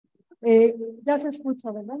Eh, ya se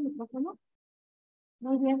escucha, ¿verdad? El micrófono.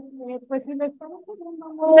 Muy bien. Pues si les parece,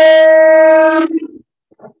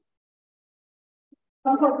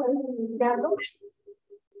 vamos a iniciarlo.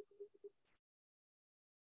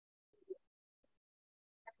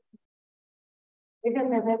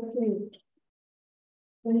 Déjenme ver si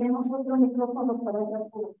tenemos otro micrófono para hablar.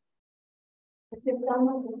 Este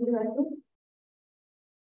estamos aquí.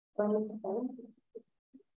 Vamos a parar.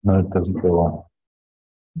 No, está súper bueno.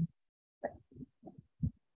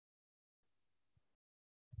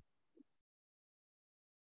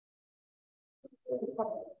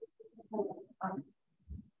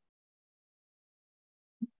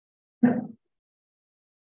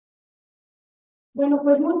 Bueno,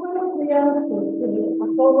 pues muy buenos días a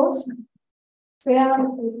todos.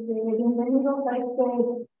 Sean bienvenidos a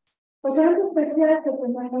pues a este especial que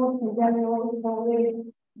tenemos el día de hoy sobre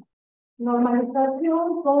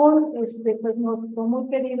normalización con pues nuestro muy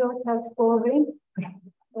querido Charles Corrie.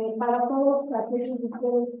 Para todos aquellos de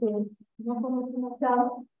ustedes que no conocen a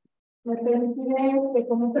Charles, me permitiré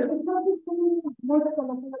como profesor muy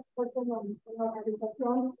reconocido experto en la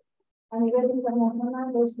organización a nivel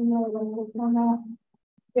internacional. Es una de las personas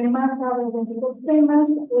que más sabe de estos temas.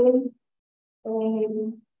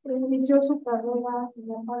 Él inició su carrera en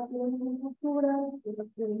la parte de agricultura, es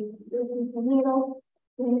ingeniero,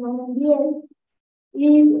 tiene un MBA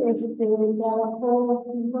y trabajó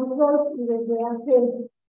en los dos y desde hace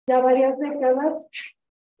ya varias décadas,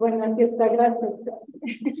 bueno, aquí está, gracias,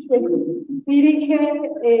 dirige,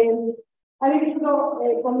 ha dirigido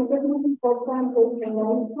comités muy importantes en la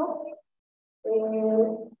ISO.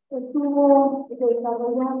 Estuvo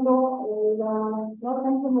desarrollando la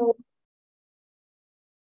norma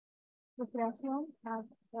de creación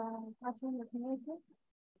hasta hace unos meses.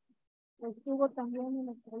 Estuvo también en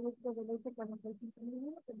el proyecto de ley de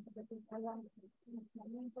 45.000, que se instalan los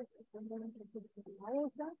momentos que tendrán el proyecto de la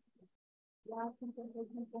ESA, la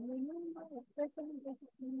 55.000, respecto a una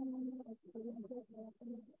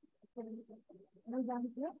experiencia muy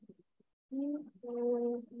amplia. Y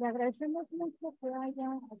le agradecemos mucho que haya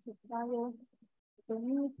aceptado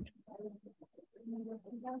venir a la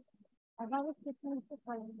universidad, ha dado este curso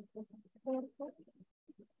para nuestros expertos,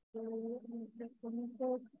 nuestros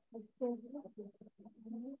comités expertos de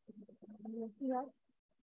la universidad,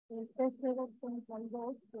 el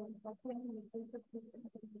T032, de educación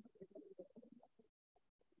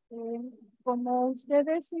y como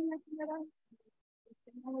ustedes se imaginarán,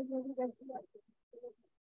 tenemos la universidad,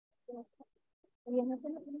 y en este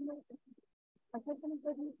momento, hacer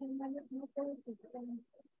comités nacionales no todos están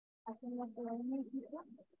haciendo la Ciudad de México.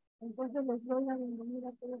 Entonces les doy la bienvenida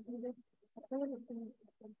a todos los que nos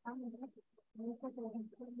presentamos en esta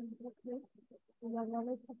presentación de Mtro, y le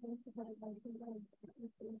agradezco por esta presentación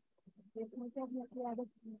de muchas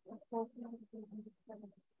gracias por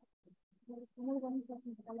muy bonitas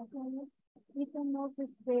instalaciones y que nos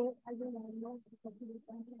esté ayudando y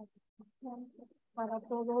facilitando la discusión para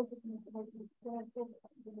todos nuestros expertos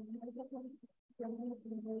de la organización.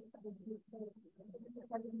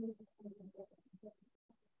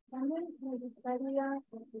 También me gustaría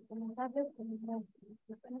comentarles que nos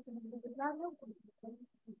estamos en el lado,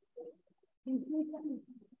 implican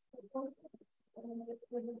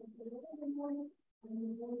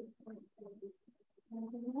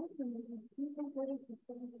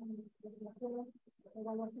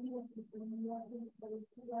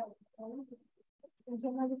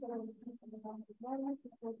funcionarios de la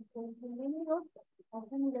bienvenidos a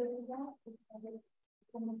una universidad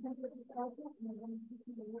como siempre se trata en el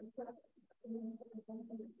municipio de Huesca.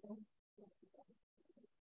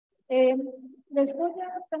 Les voy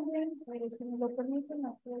a también, si me lo permiten,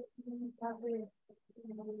 hacer un par de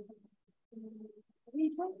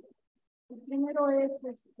avisos. El primero es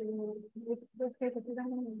que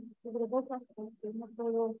retiran el cubrebocas porque no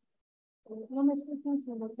puedo, no me escuchan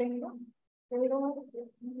si lo tengo, pero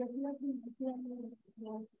mi ayuda tiene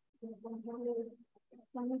los controles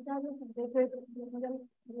sanitarios, entonces yo no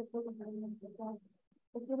le puedo empezar.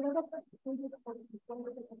 El cubrebocas es un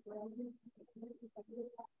protocolo de corporación.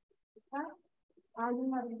 Hay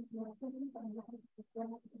una ventilación para la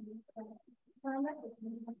especial sala que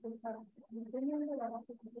tiene que estar manteniendo la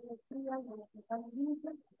base de la fría, de la total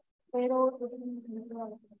limpia, pero es un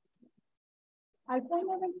individual. Al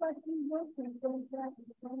fondo del pasillo se encuentra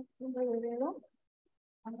un bebedero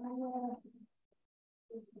a mano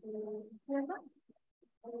izquierda.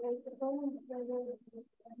 Todo un bebedero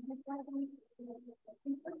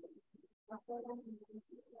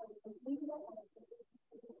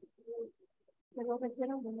que lo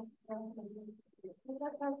requieran de nuestra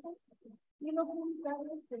casa y los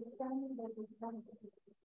unitarios que están en los descansos.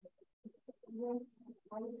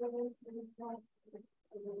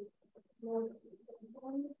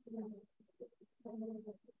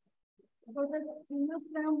 Entonces, en los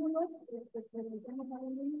preámbulos, presentamos la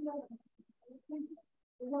bienvenida,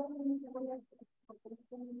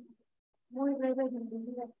 muy breve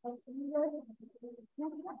bienvenida a Estados Unidos,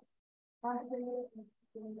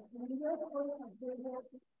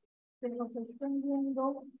 que nos estén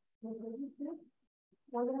viendo los registros,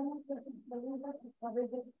 podrán hacer sus preguntas a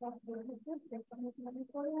través de estas registros que estamos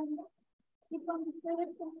monitoreando. Y cuando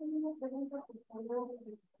ustedes tengan una pregunta, por favor,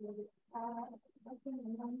 hacen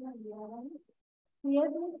una y hagan. Si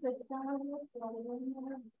es necesario,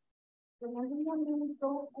 en algún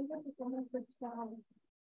momento haya que conocer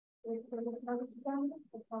los traductores,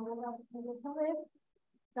 por favor, háganmelo saber.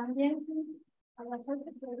 También, si al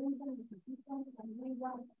hacerse preguntas necesitan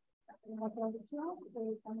ayuda en la traducción,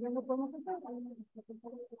 también lo podemos hacer. Hay unos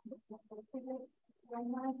profesores que hay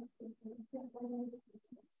más información.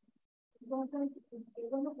 Entonces,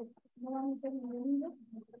 bueno, pues nuevamente bienvenidos.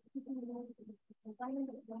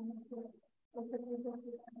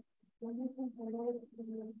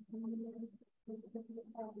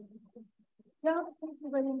 Yeah, thank you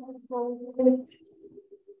very much for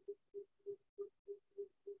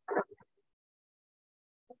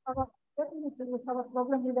definitely we have a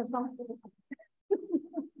problem with the sound.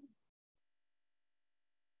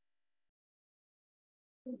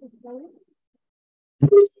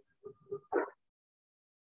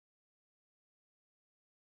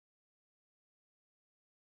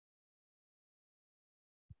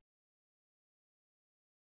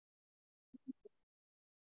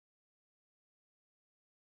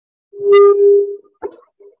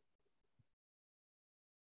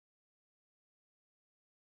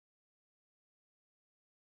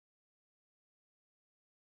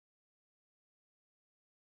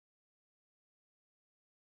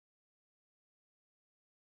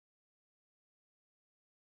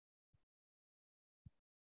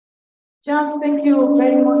 Just thank you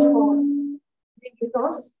very much for being with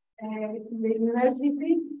us in the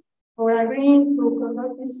university, for agreeing to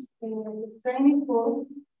conduct this training for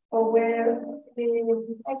our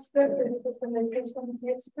expert, the standardization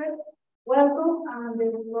expert. Welcome, and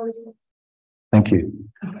the floor is yours. Thank you.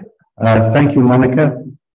 Thank you, Monica.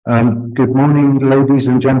 Good morning, ladies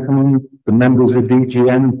and gentlemen, the members of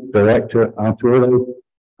DGN, Director Arturo.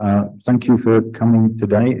 Thank you for coming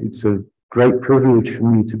today. It's a great privilege for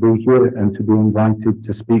me to be here and to be invited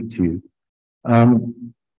to speak to you.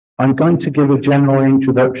 I'm going to give a general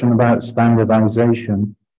introduction about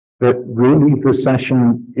standardization, but really the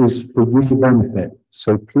session is for your benefit.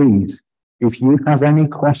 So please, if you have any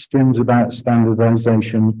questions about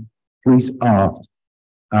standardization, please ask.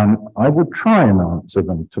 I will try and answer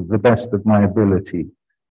them to the best of my ability.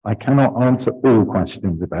 I cannot answer all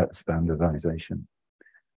questions about standardization.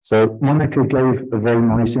 So Monica gave a very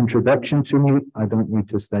nice introduction to me. I don't need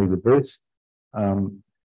to stay with this.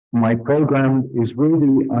 My program is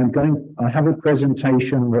really, I have a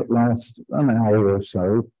presentation that lasts an hour or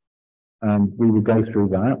so, and we will go through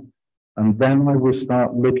that. And then I will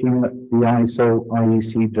start looking at the ISO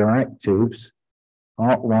IEC directives,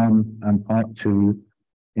 part 1 and part 2,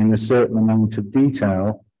 in a certain amount of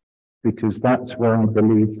detail, because that's where I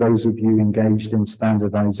believe those of you engaged in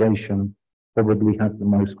standardization probably have the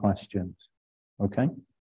most questions. Okay?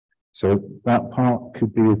 So that part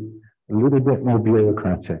could be a little bit more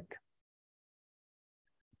bureaucratic.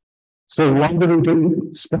 So why do we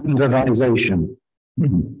do standardization?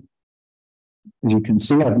 As you can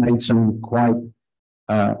see, I've made some quite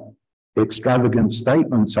extravagant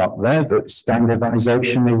statements up there that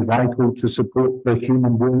standardization is vital to support the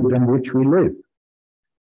human world in which we live.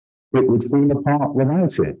 It would fall apart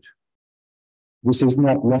without it. This is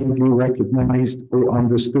not widely recognized or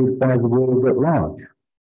understood by the world at large.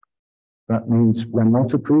 That means we're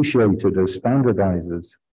not appreciated as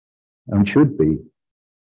standardizers and should be.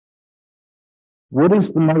 What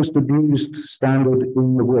is the most abused standard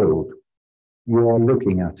in the world? You are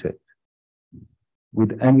looking at it.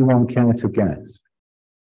 Would anyone care to guess?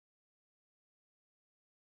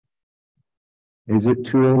 Is it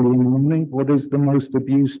too early in the morning? What is the most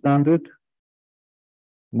abused standard?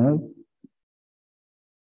 No?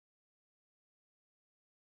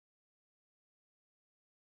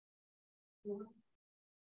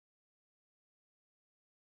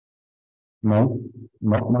 No,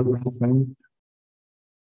 not mobile phone.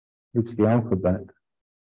 It's the alphabet.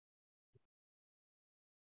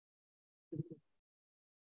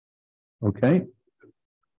 Okay.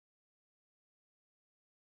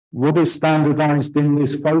 What is standardized in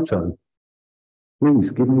this photo? Please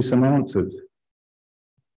give me some answers.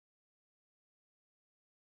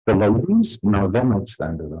 The ladies? No, they're not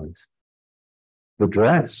standardized. The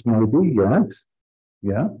dress, maybe, yes.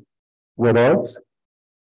 Yeah. What else?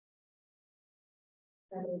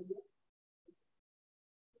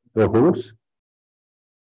 The horse?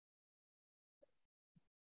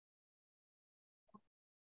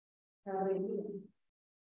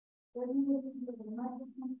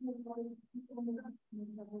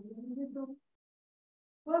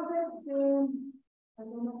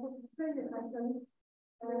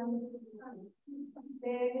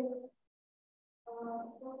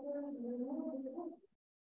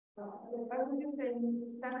 I would just say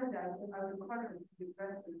standardize our requirements to be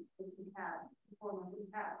dresses that we have, the form we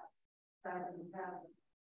have, size we have,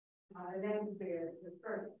 and then the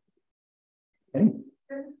first. Okay.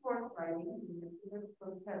 This is sports writing.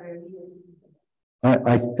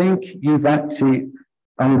 I think you've actually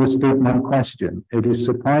understood my question. It is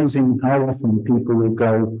surprising how often people will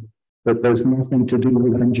go, but there's nothing to do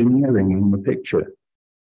with engineering in the picture.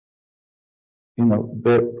 You know,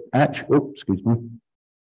 but actually, oh, excuse me.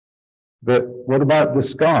 But what about the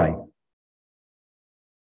sky?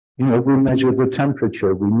 You know, we measure the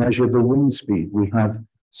temperature, we measure the wind speed, we have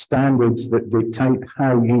standards that dictate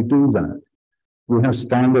how you do that. We have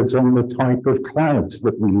standards on the type of clouds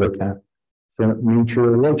that we look at for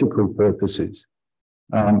meteorological purposes.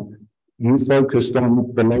 You focused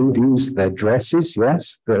on the ladies, their dresses,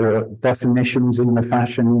 yes. There are definitions in the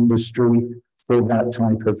fashion industry for that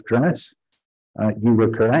type of dress. You were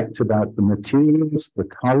correct about the materials, the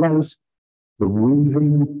colors, the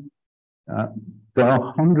weaving. There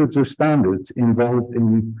are hundreds of standards involved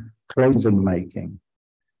in clothing making.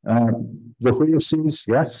 The horses,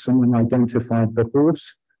 yes, someone identified the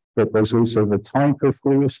horse, but there's also the type of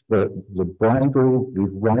horse, the bridle, the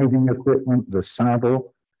riding equipment, the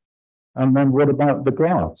saddle. And then what about the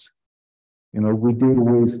grass? You know, we deal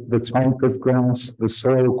with the type of grass, the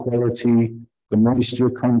soil quality, the moisture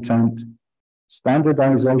content.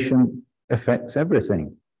 Standardization affects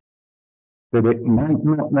everything, but it might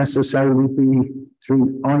not necessarily be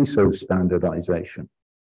through ISO standardization.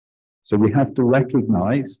 So we have to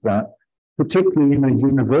recognize that, particularly in a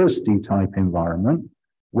university type environment,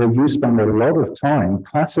 where you spend a lot of time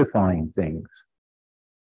classifying things.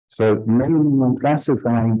 So naming and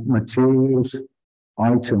classifying materials,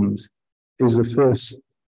 items is the first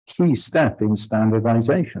key step in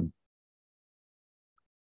standardization.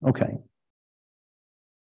 Okay.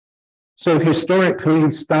 So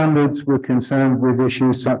historically, standards were concerned with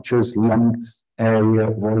issues such as length, area,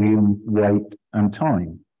 volume, weight, and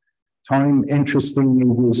time. Time, interestingly,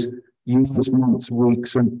 was years, months,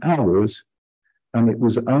 weeks, and hours, and it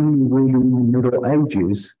was only really in the Middle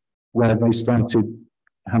Ages where they started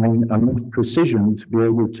having enough precision to be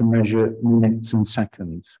able to measure minutes and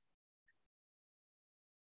seconds.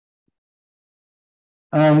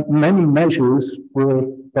 Many measures were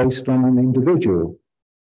based on an individual.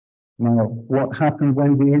 Now, what happened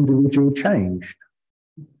when the individual changed?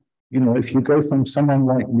 You know, if you go from someone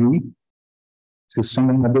like me to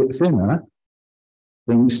someone a bit thinner,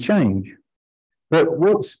 things change. But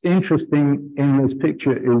what's interesting in this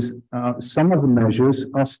picture is some of the measures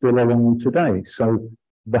are still around today. So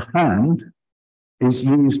the hand is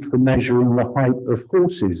used for measuring the height of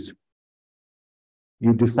horses.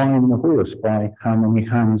 You define the horse by how many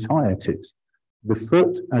hands high it is. The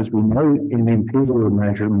foot, as we know, in imperial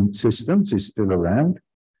measurement systems is still around.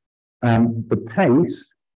 The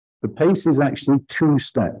pace is actually 2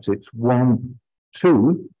 steps. It's 1,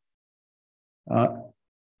 2.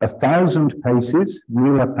 1,000 paces,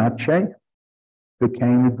 mille pace,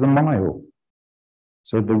 became the mile.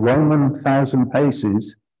 So the Roman 1,000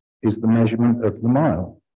 paces is the measurement of the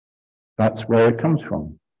mile. That's where it comes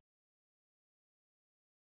from.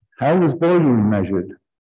 How was volume measured?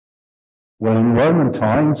 Well, in Roman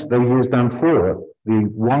times, they used amphora, the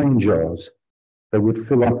wine jars. They would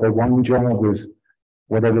fill up a wine jar with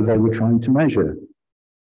whatever they were trying to measure.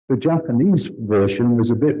 The Japanese version was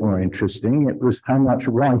a bit more interesting. It was how much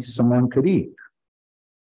rice someone could eat.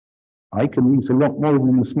 I can eat a lot more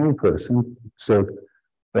than a small person, so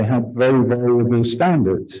they had very variable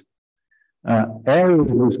standards. Area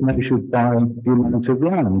was measured by the amount of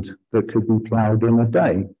land that could be ploughed in a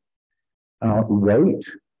day. Weight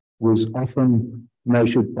was often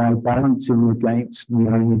measured by balancing against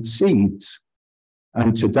known seeds.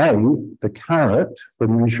 And today, the carat for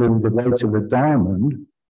measuring the weight of a diamond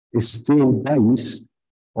is still based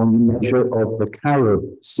on the measure of the carob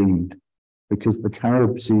seed, because the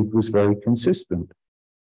carob seed was very consistent.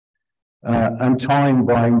 And time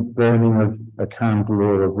by burning of a candle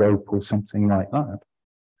or a rope or something like that.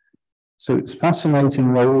 So it's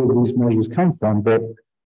fascinating where all these measures come from, but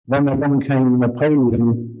Then along came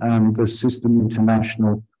Napoleon and the System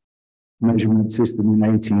International Measurement System in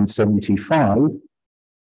 1875,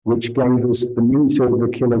 which gave us the meter, the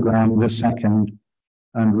kilogram, the second,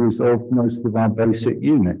 and resolved most of our basic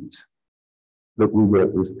units that we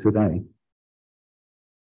work with today.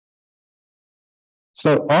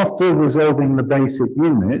 So after resolving the basic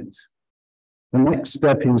units, the next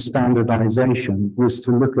step in standardization was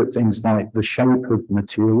to look at things like the shape of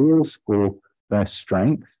materials or their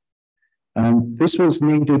strength. And this was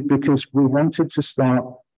needed because we wanted to start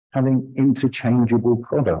having interchangeable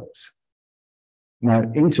products. Now,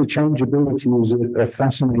 interchangeability is a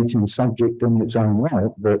fascinating subject in its own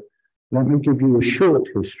right, but let me give you a short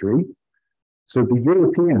history. So the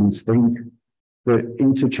Europeans think that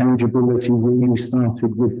interchangeability really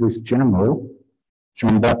started with this general,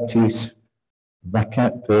 Jean-Baptiste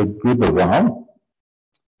Vacat de Gribeauval,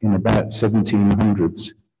 in about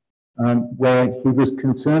 1700s, where he was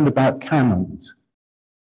concerned about cannons.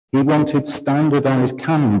 He wanted standardized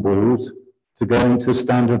cannonballs to go into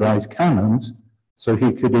standardized cannons so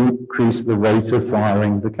he could increase the rate of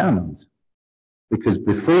firing the cannons. Because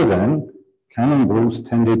before then, cannonballs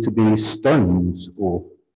tended to be stones or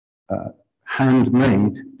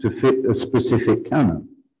handmade to fit a specific cannon.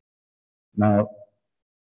 Now,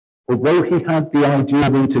 although he had the idea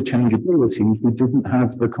of interchangeability, he didn't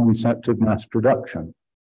have the concept of mass production.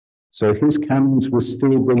 So his cannons were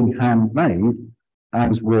still being handmade,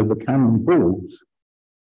 as were the cannonballs.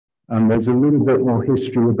 And there's a little bit more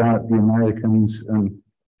history about the Americans and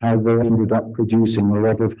how they ended up producing a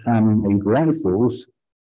lot of handmade rifles,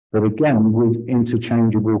 but again, with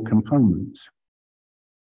interchangeable components.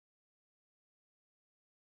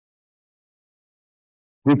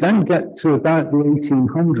 We then get to about the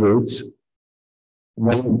 1800s,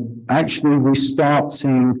 when actually we start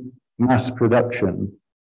seeing mass production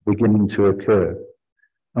beginning to occur.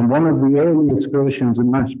 And one of the earliest versions of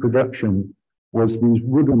mass production was these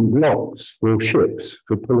wooden blocks for ships,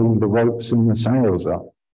 for pulling the ropes and the sails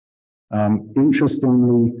up.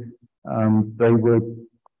 Interestingly, they were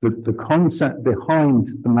the concept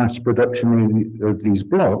behind the mass production of these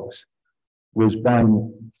blocks was by a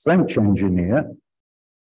French engineer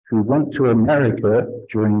who went to America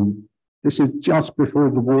during, this is just before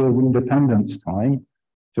the War of Independence time,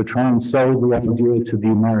 to try and sell the idea to the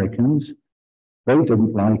Americans. They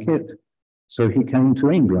didn't like it, so he came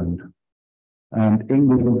to England. And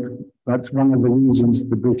England, that's one of the reasons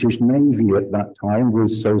the British Navy at that time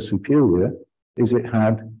was so superior, is it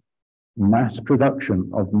had mass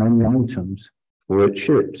production of many items for its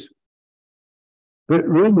ships. But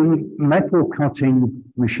really, metal cutting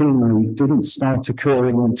machinery didn't start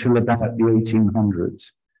occurring until about the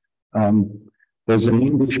 1800s. There's an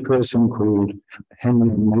English person called Henry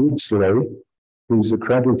Maudslay, who's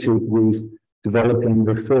accredited with developing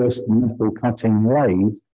the first metal cutting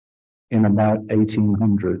lathe in about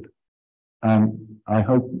 1800. I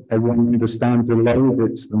hope everyone understands a lathe.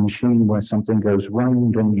 It's the machine where something goes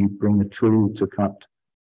round and you bring a tool to cut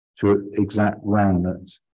to exact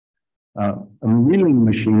roundness. A milling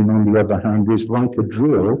machine, on the other hand, is like a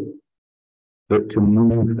drill that can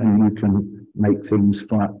move and you can make things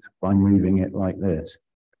flat by moving it like this.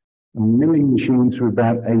 And milling machines were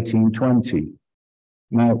about 1820.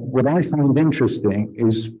 Now, what I find interesting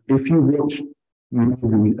is if you watch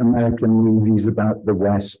American movies about the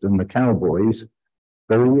West and the cowboys,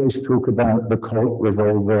 they always talk about the Colt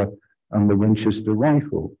revolver and the Winchester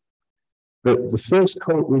rifle. But the first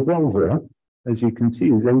Colt revolver, as you can see,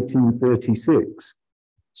 is 1836.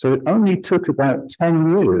 So it only took about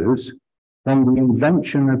 10 years from the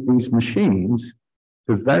invention of these machines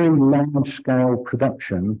to very large-scale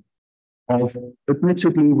production of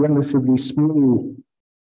admittedly relatively small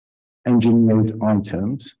engineered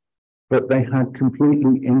items, but they had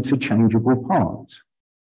completely interchangeable parts.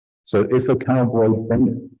 So if a cowboy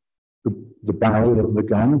bent the barrel of the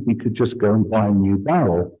gun, he could just go and buy a new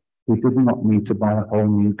barrel. He did not need to buy a whole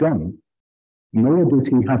new gun. Nor did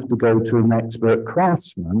he have to go to an expert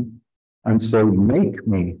craftsman and say, make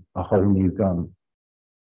me a whole new gun.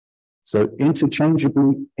 So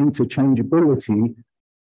interchangeability,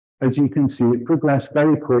 as you can see, it progressed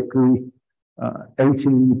very quickly.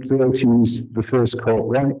 1830s, the first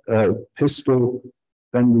Colt pistol,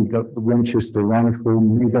 then we got the Winchester rifle,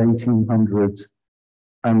 mid-1800s,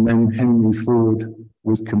 and then Henry Ford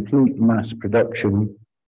with complete mass production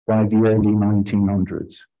by the early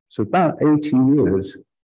 1900s. So about 80 years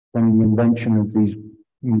from the invention of these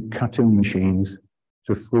cutting machines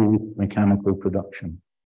to full mechanical production.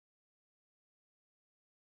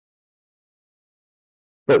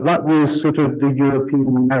 But that was sort of the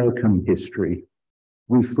European-American history.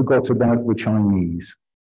 We forgot about the Chinese.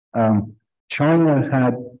 China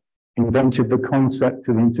had invented the concept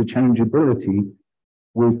of interchangeability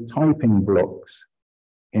with typing blocks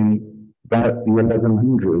in about the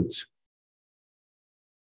 1100s.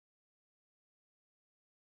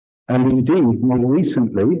 And indeed, more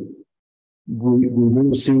recently, we've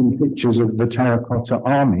all seen pictures of the terracotta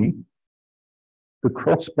army. The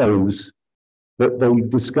crossbows that they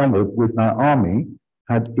discovered with that army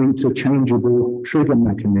had interchangeable trigger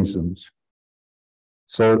mechanisms.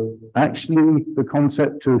 So actually, the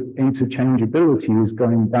concept of interchangeability is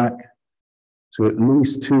going back to at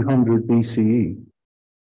least 200 BCE.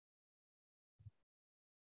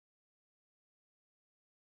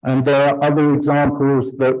 And there are other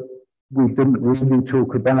examples that we didn't really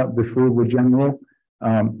talk about before the general.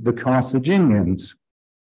 The Carthaginians,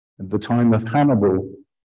 at the time of Hannibal,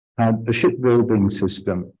 had a shipbuilding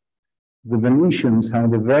system. The Venetians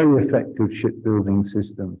had a very effective shipbuilding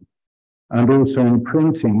system. And also in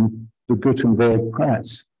printing, the Gutenberg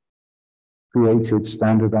press created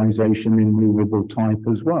standardization in movable type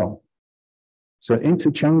as well. So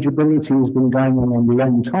interchangeability has been going on a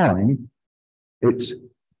long time. It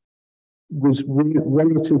was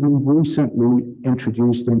relatively recently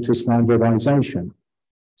introduced into standardization.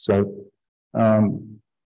 So in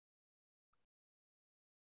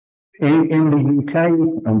the UK,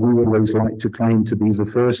 and we always like to claim to be the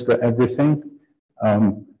first at everything,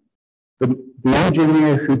 the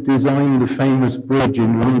engineer who designed the famous bridge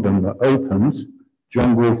in London that opened,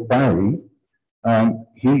 John Wolfe Barry,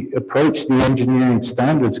 he approached the Engineering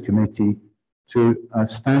Standards Committee to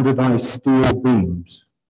standardize steel beams,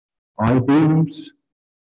 I-beams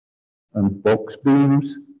and box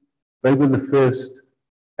beams. They were the first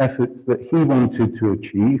efforts that he wanted to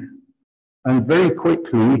achieve. And very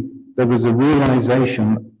quickly, there was a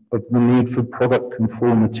realization of the need for product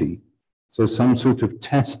conformity. So some sort of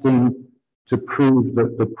testing to prove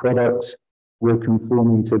that the products were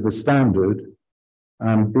conforming to the standard.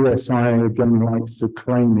 And BSI again likes to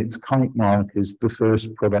claim its kite mark is the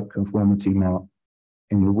first product conformity mark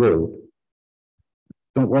in the world.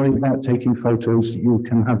 Don't worry about taking photos. You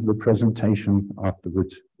can have the presentation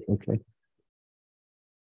afterwards. Okay.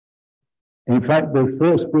 In fact, the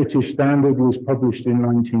first British standard was published in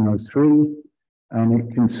 1903, and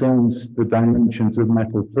it concerns the dimensions of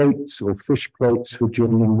metal plates or fish plates for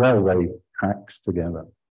joining railway tracks together.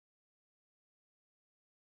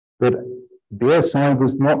 But BSI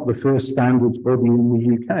was not the first standards body in the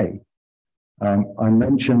UK. I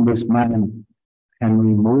mentioned this man,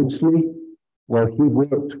 Henry Maudsley. Well, he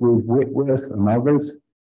worked with Whitworth and others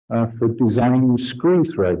for designing screw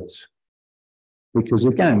threads. Because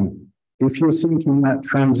again, if you're thinking that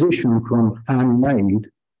transition from handmade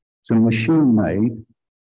to machine-made,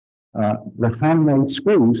 the handmade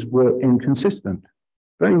screws were inconsistent.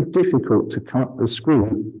 Very difficult to cut a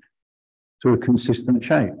screw to a consistent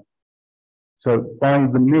shape. So by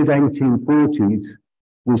the mid-1840s,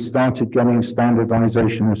 we started getting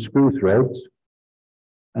standardization of screw threads.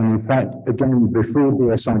 And in fact, again, before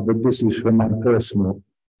BSI, but this is for my personal,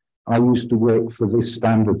 I used to work for this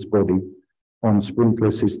standards body on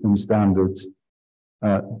sprinkler system standards.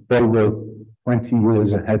 They were 20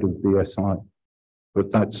 years ahead of BSI,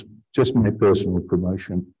 but that's just my personal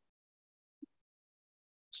promotion.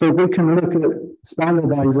 So we can look at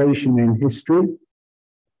standardization in history.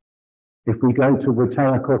 If we go to the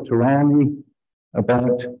terracotta army,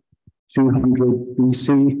 about 200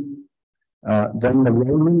 BC, then the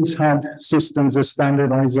Romans had systems of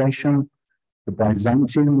standardization. The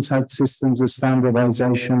Byzantians had systems of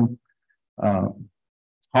standardization.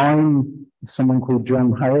 Someone called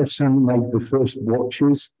John Harrison made the first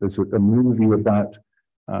watches. There's a movie about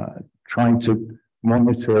trying to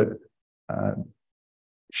monitor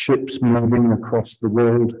ships moving across the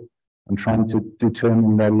world and trying to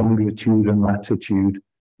determine their longitude and latitude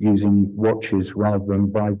using watches rather than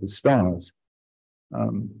by the stars.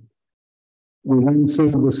 We then saw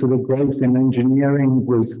the sort of growth in engineering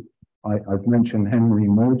with, I've mentioned Henry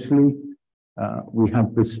Maudsley. We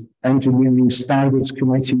have this Engineering Standards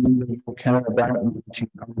Committee that came about in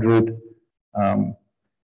 1900.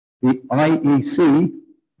 The IEC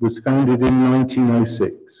was founded in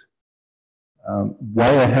 1906,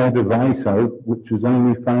 way ahead of ISO, which was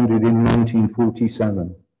only founded in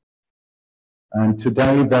 1947. And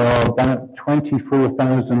today there are about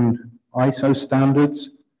 24,000 ISO standards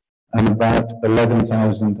and about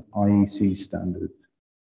 11,000 IEC standards.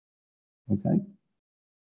 Okay.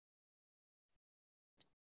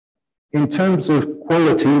 In terms of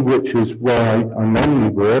quality, which is where I mainly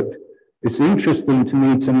worked, it's interesting to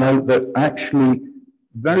me to note that actually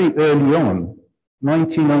very early on,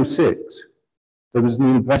 1906, There was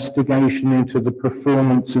an investigation into the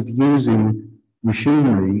performance of using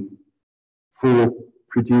machinery for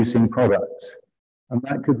producing products. And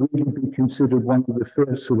that could really be considered one of the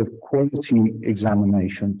first sort of quality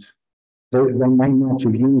examinations. They may not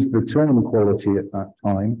have used the term quality at that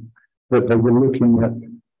time, but they were looking at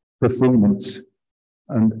performance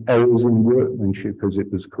and errors in workmanship, as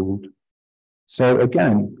it was called. So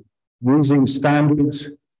again, using standards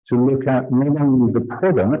to look at not only the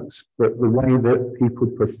products, but the way that people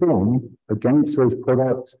perform against those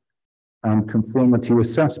products and conformity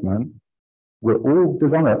assessment were all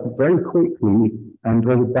developed very quickly and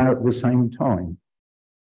at about the same time.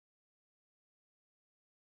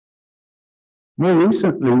 More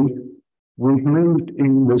recently, we've moved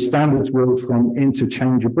in the standards world from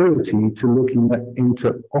interchangeability to looking at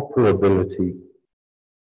interoperability.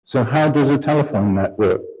 So how does a telephone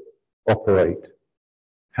network operate?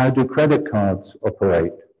 How do credit cards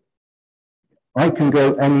operate? I can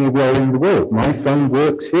go anywhere in the world. My phone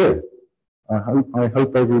works here. I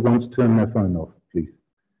hope everyone's turned their phone off, please.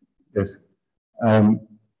 Yes.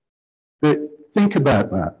 But think about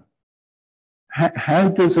that. How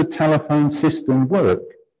does a telephone system work?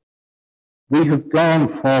 We have gone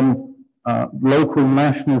from local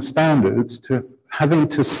national standards to having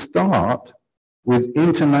to start with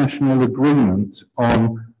international agreements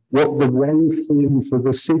on what the waveform for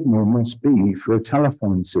the signal must be for a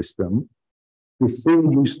telephone system before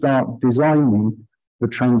you start designing the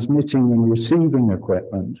transmitting and receiving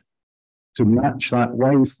equipment to match that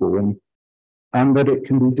waveform and that it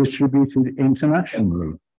can be distributed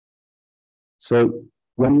internationally. So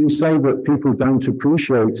when you say that people don't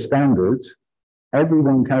appreciate standards,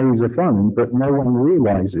 everyone carries a phone, but no one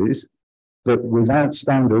realizes that without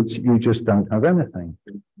standards, you just don't have anything.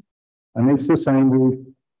 And it's the same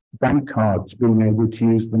with bank cards, being able to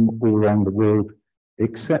use them all around the world,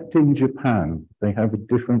 except in Japan. They have a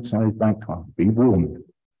different size bank card. Be warned.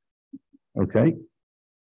 Okay?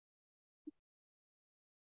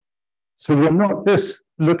 So we're not just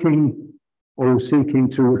looking or seeking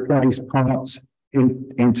to replace parts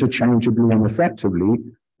interchangeably and effectively,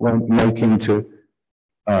 we're making to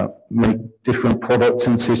make different products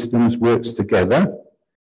and systems work together.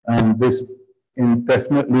 And this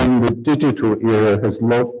definitely in the digital era has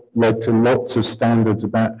led to lots of standards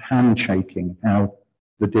about handshaking, how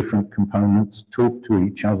the different components talk to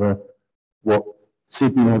each other, what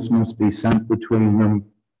signals must be sent between them,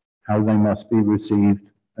 how they must be received,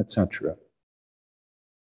 etc.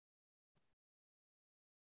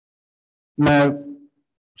 Now,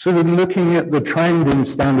 sort of looking at the trend in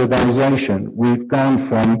standardization, we've gone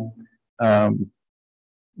from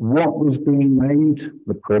what was being made,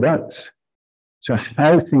 the products, to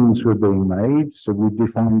how things were being made. So we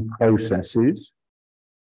defined processes.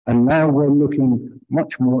 And now we're looking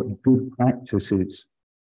much more at good practices.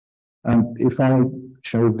 And if I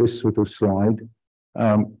show this sort of slide,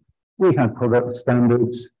 we had product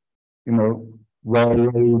standards,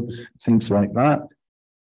 railroads, things like that.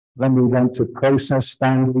 Then we went to process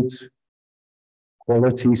standards,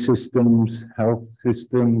 quality systems, health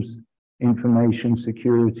systems, information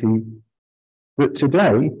security. But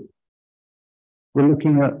today, we're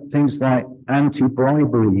looking at things like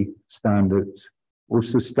anti-bribery standards, or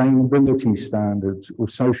sustainability standards, or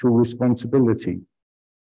social responsibility.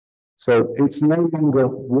 So it's no longer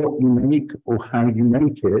what you make or how you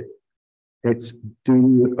make it, it's do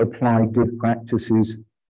you apply good practices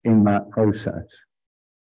in that process.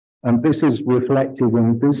 And this is reflected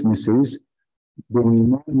in businesses being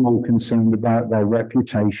more and more concerned about their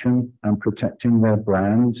reputation and protecting their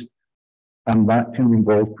brands. And that can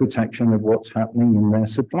involve protection of what's happening in their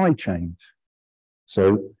supply chains.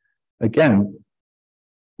 So again,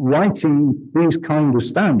 writing these kind of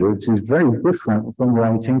standards is very different from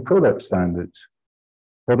writing product standards.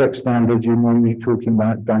 Product standards, you're normally talking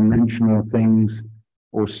about dimensional things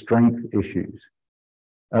or strength issues.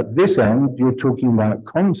 At this end, you're talking about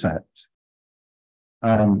concepts.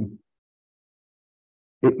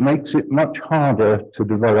 It makes it much harder to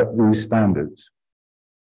develop these standards.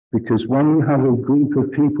 Because when you have a group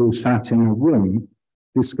of people sat in a room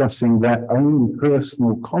discussing their own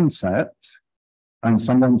personal concepts, and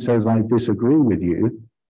someone says, I disagree with you,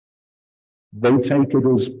 they take it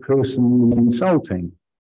as personally insulting.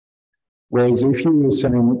 Whereas if you were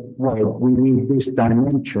saying, well, we need this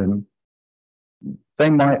dimension, they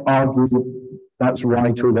might argue that's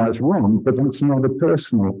right or that's wrong, but that's not a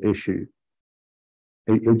personal issue.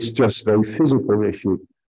 It's just a physical issue.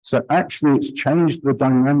 So actually, it's changed the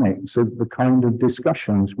dynamics of the kind of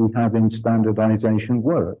discussions we have in standardization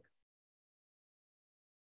work.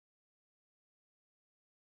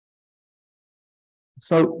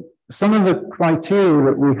 So some of the criteria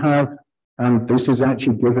that we have, and this is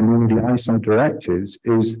actually given in the ISO directives,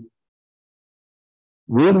 is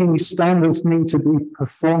really standards need to be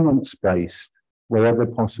performance-based wherever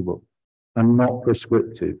possible and not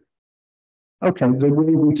prescriptive. Okay, there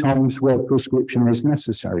will be times where prescription is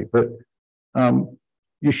necessary, but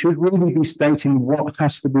you should really be stating what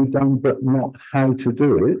has to be done, but not how to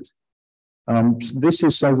do it. So this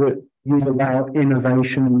is so that you allow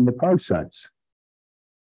innovation in the process.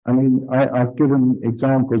 I mean, I've given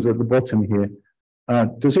examples at the bottom here.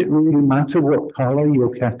 Does it really matter what color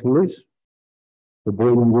your kettle is for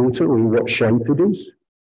boiling water, or what shape it is?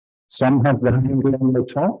 Some have the handle on the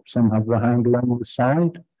top, some have the handle on the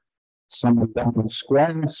side, some of them are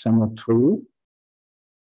square, some are tall.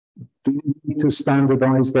 Do you need to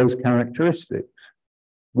standardize those characteristics?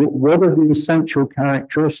 What are the essential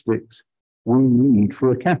characteristics we need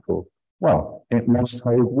for a kettle? Well, it must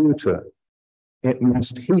hold water. It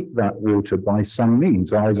must heat that water by some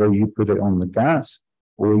means. Either you put it on the gas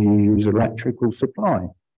or you use electrical supply.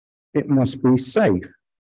 It must be safe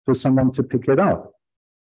for someone to pick it up.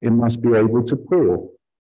 It must be able to pour.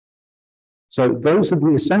 So those are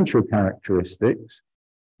the essential characteristics.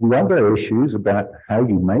 The other issues about how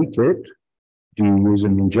you make it, do you use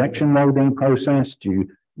an injection molding process? Do you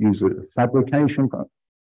use a fabrication process?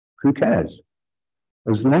 Who cares?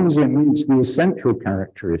 As long as it meets the essential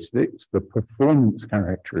characteristics, the performance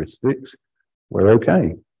characteristics, we're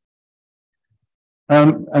okay.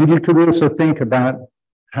 And you could also think about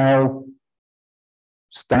how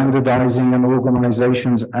standardizing an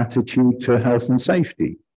organization's attitude to health and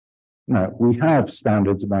safety. Now, we have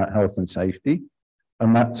standards about health and safety,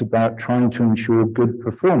 and that's about trying to ensure good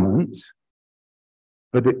performance,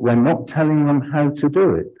 but we're not telling them how to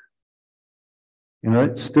do it. You know,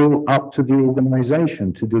 it's still up to the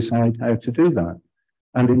organization to decide how to do that.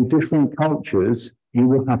 And in different cultures, you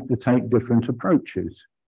will have to take different approaches.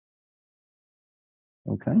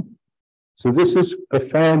 Okay? So this is a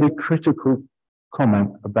fairly critical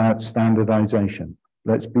comment about standardization.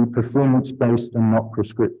 Let's be performance-based and not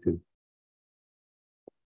prescriptive.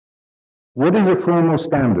 What is a formal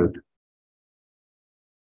standard?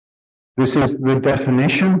 This is the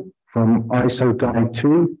definition from ISO Guide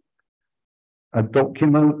 2. A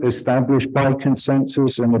document established by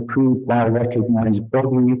consensus and approved by a recognized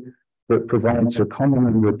body that provides a common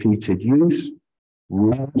and repeated use,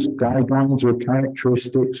 rules, guidelines, or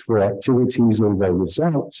characteristics for activities or their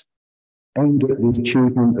results, aimed at the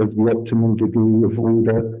achievement of the optimum degree of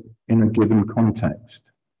order in a given context.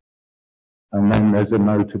 And then there's a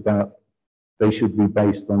note about they should be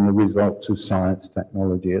based on the results of science,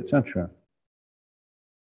 technology, etc.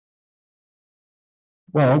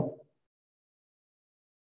 Well,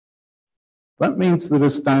 that means that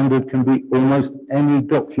a standard can be almost any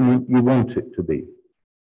document you want it to be.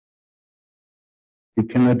 It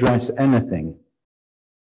can address anything.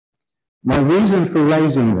 My reason for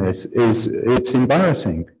raising this is it's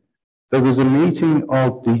embarrassing. There was a meeting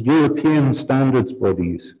of the European standards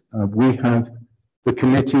bodies. We have the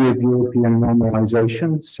Committee of European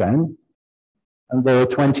Normalization, CEN, and there are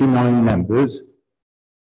 29 members.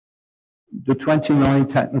 The 29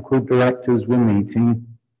 technical directors were meeting.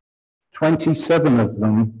 27 of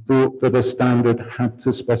them thought that a standard had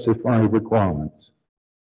to specify requirements.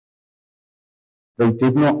 They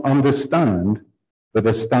did not understand that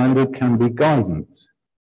a standard can be guidance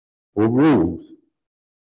or rules.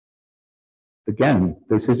 Again,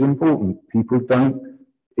 this is important. People don't,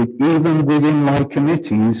 even within my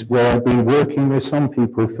committees where I've been working with some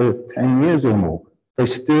people for 10 years or more, they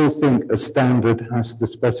still think a standard has to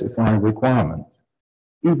specify requirements,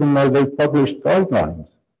 even though they've published guidelines.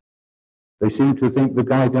 They seem to think the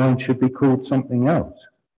guideline should be called something else.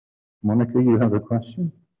 Monica, you have a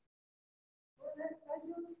question?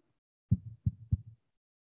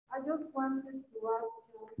 I just wanted to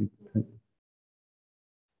add.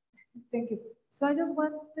 Thank you. So I just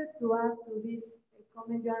wanted to add to this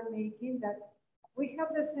comment you are making that we have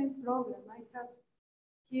the same problem. I have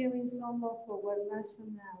here in some of our national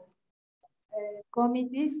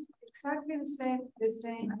committees exactly the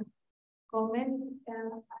same comment,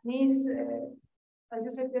 and is, as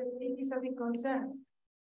you said, it is a big concern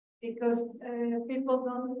because people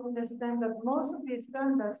don't understand that most of the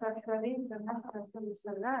standards actually international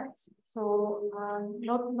standards, so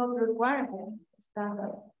not requirement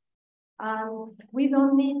standards. We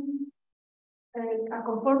don't need a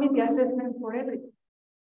conformity assessment for everything.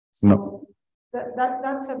 So no.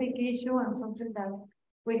 That's a big issue and something that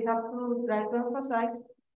we have to try to emphasize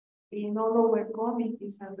in all our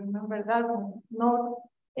committees, and remember that not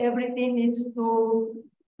everything needs to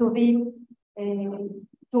be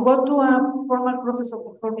to go to a formal process of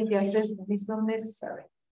conformity assessment is not necessary.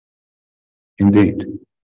 Indeed.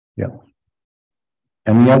 Yeah.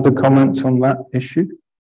 Any other comments on that issue?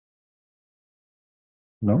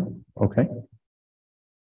 No? Okay.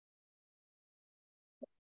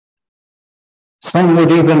 Some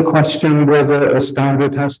would even question whether a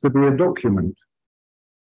standard has to be a document.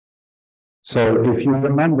 So if you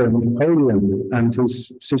remember, Napoleon and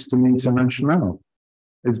his System International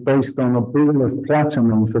is based on a bill of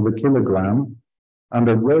platinum for the kilogram and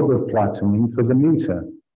a rod of platinum for the meter.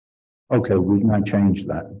 Okay, we now change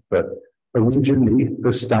that, but originally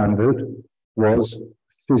the standard was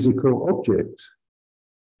physical objects.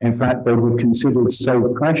 In fact, they were considered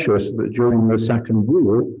so precious that during the Second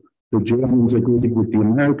War, the Germans agreed with the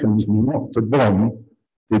Americans not to bomb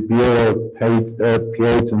the Bureau of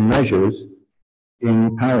Pieds and Measures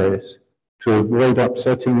in Paris to avoid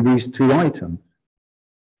upsetting these two items.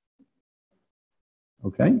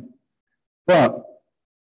 Okay? But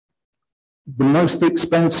the most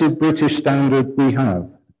expensive British standard we have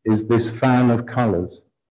is this fan of colours.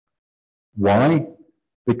 Why?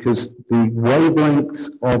 Because the wavelengths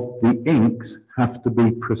of the inks have to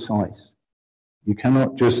be precise. You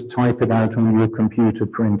cannot just type it out on your computer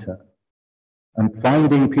printer. And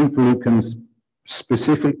finding people who can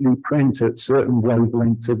specifically print at certain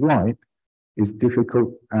wavelengths of light is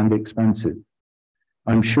difficult and expensive.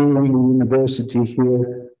 I'm sure in the university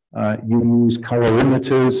here, you use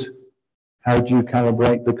colorimeters. How do you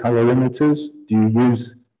calibrate the colorimeters? Do you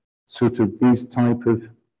use sort of these type of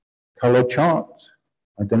color charts?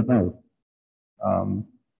 I don't know.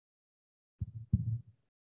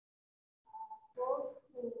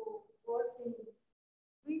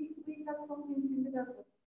 We have something similar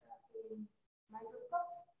in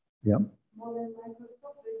microscopes. Yeah. Modern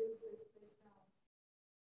microscopes, they use a special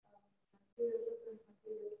different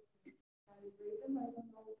materials to calibrate them. I don't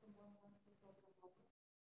know if someone wants to talk about it.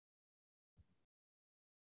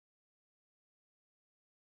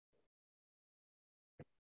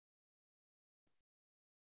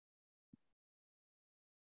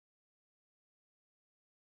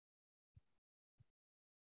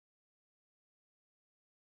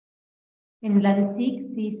 En LANSIC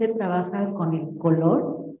sí se trabaja con el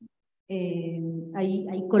color,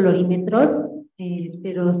 hay colorímetros,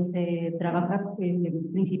 pero se trabaja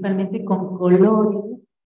principalmente con colores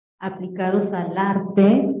aplicados al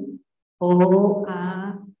arte o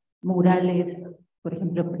a murales, por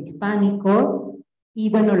ejemplo, prehispánicos. Y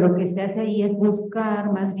bueno, lo que se hace ahí es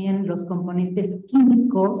buscar más bien los componentes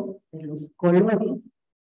químicos de los colores,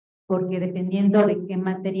 porque dependiendo de qué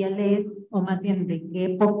material es, o más bien de qué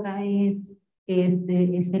época es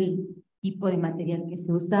el tipo de material que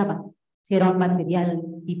se usaba. Si era un material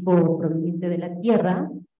tipo proveniente de la tierra,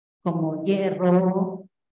 como hierro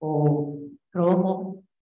o cromo,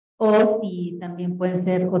 o si también pueden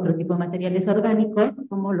ser otro tipo de materiales orgánicos,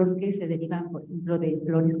 como los que se derivan, por ejemplo, de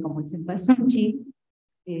flores como el cempasúchil,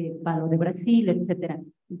 palo de Brasil, etcétera.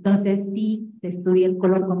 Entonces, sí se estudia el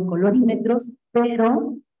color con colorímetros,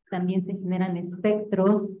 pero también se generan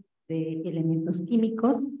espectros de elementos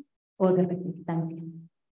químicos o de reflectancia.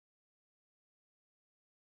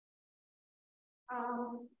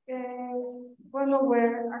 Well,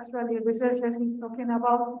 where actually researchers is talking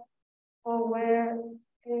about, or where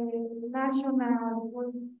national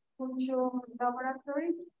cultural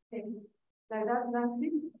laboratories, like that,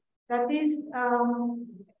 Nancy, that is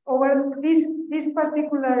over this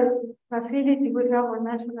particular facility we have, our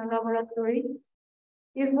national laboratory,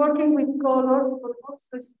 is working with colors, but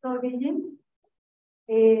also studying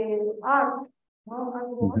art,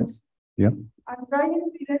 artworks, Yeah. and trying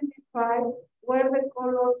to identify where the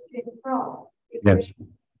colors came from. If Yes. they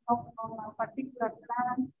come from a particular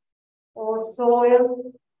plant or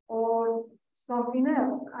soil or something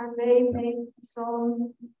else, and they make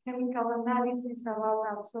some chemical analysis about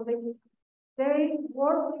that. So they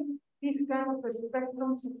work with this kind of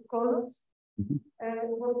spectrums of colors,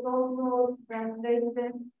 but also translate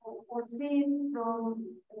them or seen from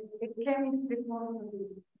a chemistry point of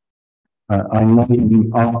view. I know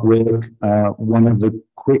in artwork, one of the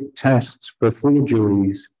quick tests for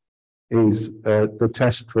forgeries is the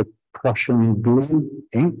test for Prussian blue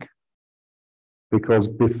ink, because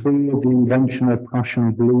before the invention of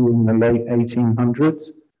Prussian blue in the late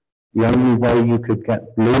 1800s, the only way you could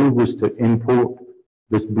get blue was to import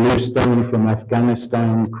this blue stone from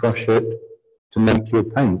Afghanistan, crush it to make your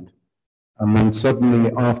paint. And then suddenly,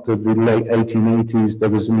 after the late 1880s, there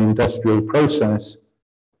was an industrial process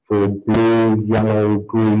for blue, yellow,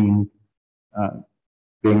 green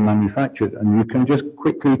being manufactured. And you can just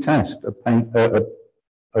quickly test a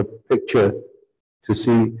picture to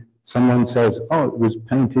see someone says, oh, it was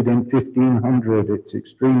painted in 1500, it's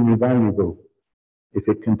extremely valuable. If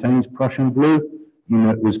it contains Prussian blue, you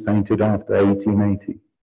know it was painted after 1880.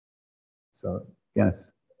 So, yes,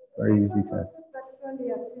 very easy test. Actually,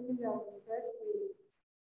 a similar research with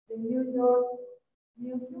the New York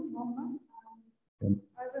Museum, I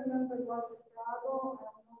remember it was a Prado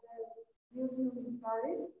and another museum in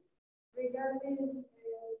Paris regarding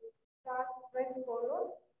that red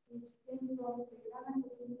color, which came from the Ghana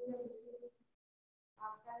community, which is a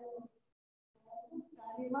kind of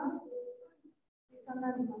animal. It's an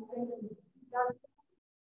animal. That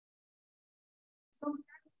some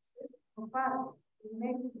practices of Prado in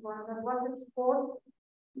Mexico that was exported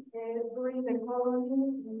during the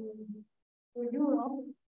colony to Europe,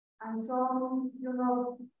 and some, you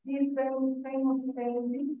know, these very famous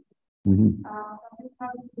paintings that we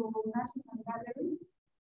have to national galleries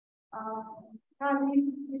have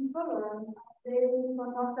this color, and they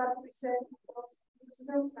conduct that research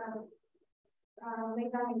and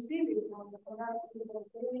make an exhibit on the products.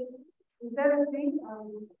 Very interesting.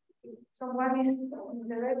 If someone is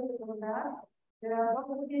interested in that, there are a lot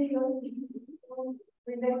of videos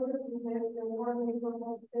related to the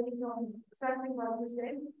world based on exactly what you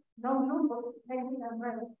said. No blue, but maybe and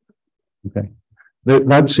red. Okay.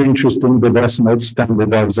 That's interesting, but that's not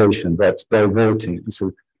standardization. That's diverting.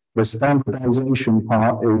 So the standardization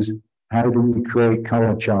part is how do we create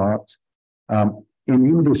color charts? In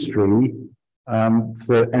industry,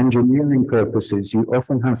 for engineering purposes, you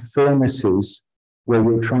often have furnaces where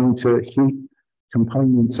you're trying to heat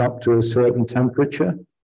components up to a certain temperature,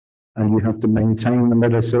 and you have to maintain them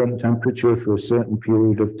at a certain temperature for a certain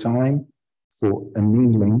period of time for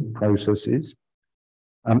annealing processes.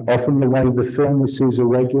 Often the way the furnaces are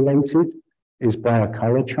regulated is by a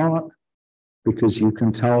color chart, because you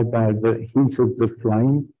can tell by the heat of the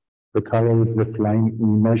flame, the color of the flame, and you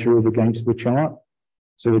measure it against the chart.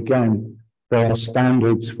 So again, there are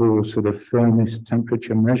standards for sort of furnace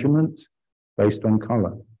temperature measurements based on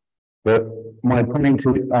color. But my point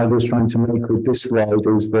I was trying to make with this slide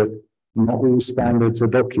is that not all standards are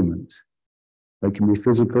documents. They can be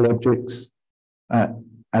physical objects.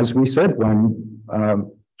 As we said when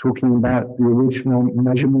talking about the original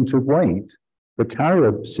measurement of weight, the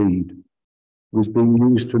carob seed was being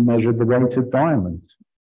used to measure the weight of diamonds.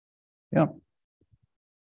 Yeah.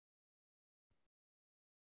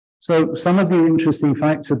 So some of the interesting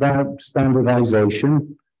facts about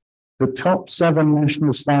standardization: the top 7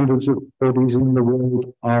 national standards bodies in the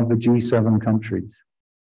world are the G7 countries.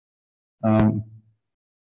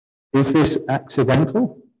 Is this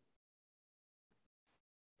accidental?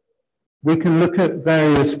 We can look at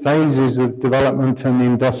various phases of development and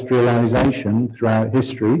industrialization throughout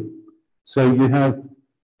history. So you have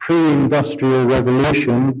pre-industrial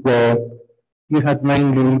revolution, where you had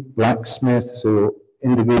mainly blacksmiths or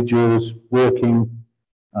individuals working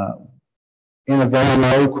in a very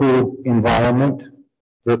local environment.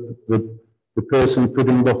 The person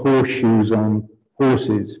putting the horseshoes on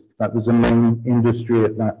horses, that was the main industry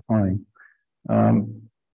at that time.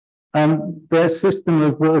 And their system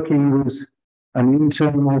of working was an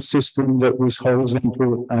internal system that was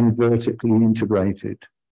horizontal and vertically integrated.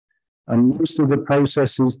 And most of the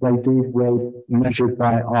processes they did were measured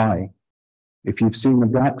by eye. If you've seen the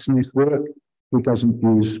blacksmith work, he doesn't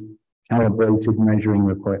use calibrated measuring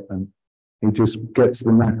equipment. He just gets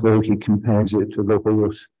the knuckle, he compares it to the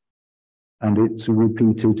horse, and it's a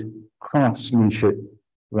repeated craftsmanship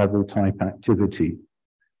level type activity.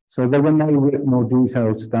 So there were no written or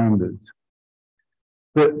detailed standards.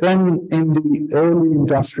 But then in the early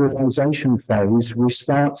industrialization phase, we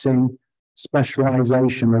start seeing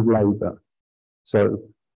specialization of labor. So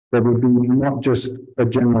there would be not just a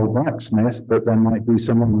general blacksmith, but there might be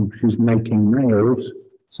someone who's making nails,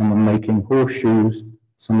 someone making horseshoes,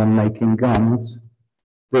 someone making guns.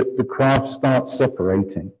 But the craft starts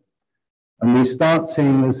separating. And we start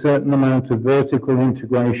seeing a certain amount of vertical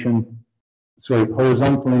integration,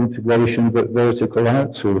 horizontal integration, but vertical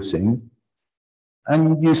outsourcing.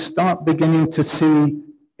 And you start beginning to see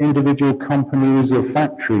individual companies or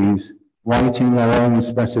factories writing their own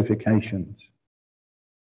specifications.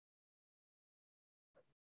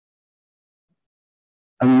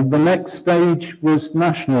 And the next stage was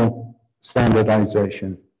national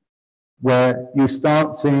standardization, where you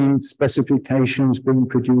start seeing specifications being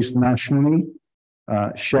produced nationally,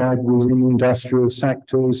 shared within industrial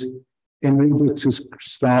sectors, in order to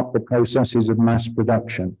start the processes of mass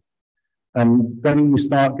production. And then you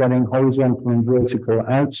start getting horizontal and vertical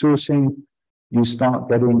outsourcing, you start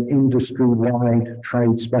getting industry-wide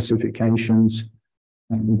trade specifications,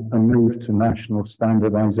 and move to national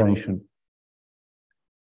standardization.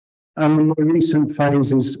 And the more recent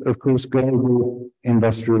phase is, of course, global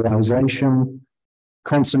industrialization,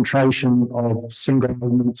 concentration of single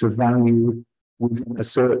elements of value within a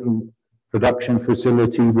certain production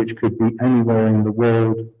facility, which could be anywhere in the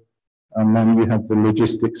world. And then you have the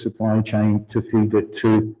logistics supply chain to feed it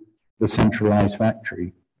to the centralized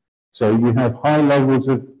factory. So you have high levels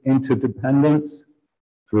of interdependence,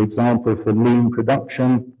 for example, for lean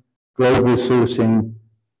production, global sourcing,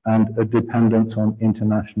 and a dependence on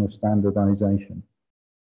international standardization.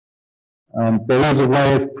 There is a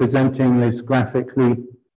way of presenting this graphically.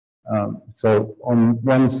 So on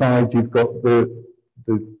one side, you've got the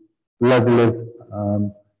level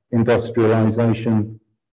of industrialization,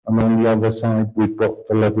 and on the other side, we've got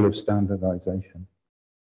the level of standardization.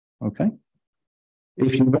 Okay?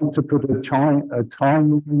 If you want to put a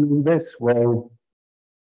time in this, well,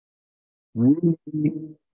 really,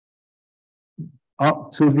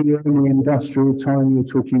 up to the early industrial time, you're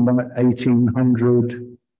talking about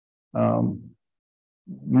 1800.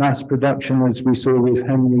 Mass production, as we saw with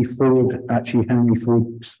Henry Ford, actually Henry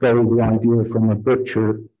Ford stole the idea from a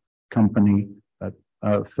butcher company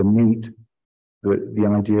for meat, the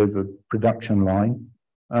idea of a production line.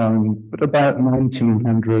 But about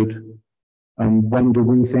 1900, and when do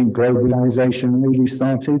we think globalization really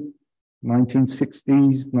started?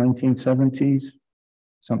 1960s, 1970s,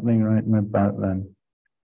 something right about then.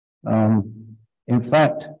 In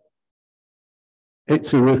fact,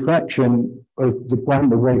 it's a reflection of the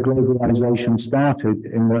point of where globalization started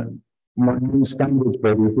in the new standards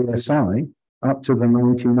body, BSI, up to the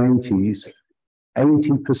 1980s,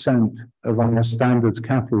 80% of our standards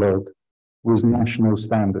catalogue was national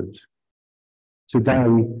standards.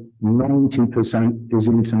 Today, 90% is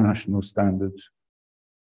international standards.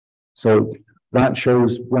 So that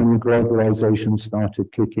shows when globalization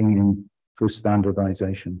started kicking in for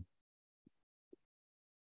standardization.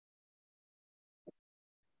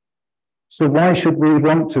 So why should we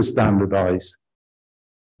want to standardize?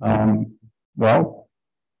 Well,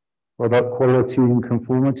 product quality and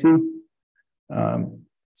conformity,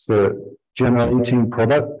 for generating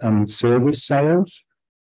product and service sales,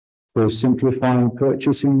 for simplifying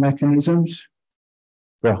purchasing mechanisms,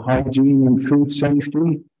 for hygiene and food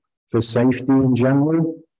safety, for safety in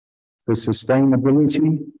general, for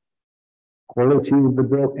sustainability, quality of the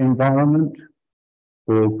built environment,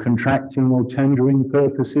 for contracting or tendering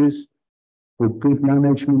purposes, for good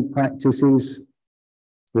management practices,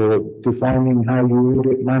 for defining how you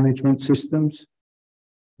audit management systems.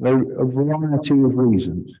 There are a variety of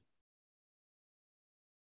reasons.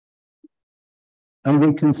 And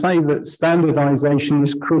we can say that standardization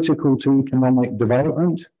is critical to economic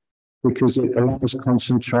development because it allows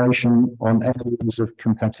concentration on areas of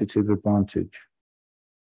competitive advantage.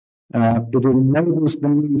 It enables the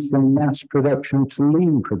move from mass production to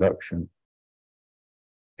lean production.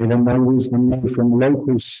 It enables the move from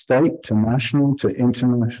local state to national to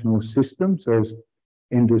international systems as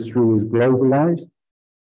industry is globalized.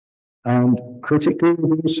 And critically,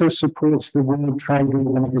 it also supports the World Trade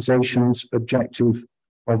Organization's objective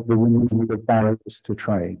of the removal of barriers to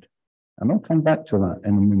trade. And I'll come back to that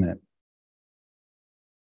in a minute.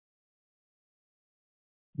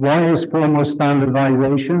 Why is formal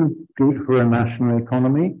standardization good for a national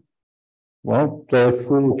economy? Well, there are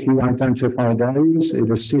four key identified areas. It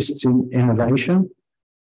assists in innovation.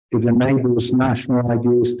 It enables national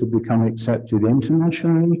ideas to become accepted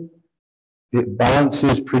internationally. It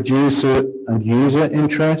balances producer and user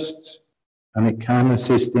interests, and it can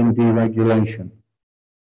assist in deregulation.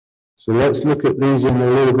 So let's look at these in a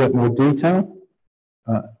little bit more detail.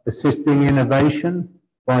 Assisting innovation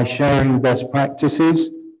by sharing best practices,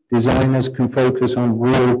 designers can focus on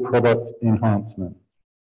real product enhancement.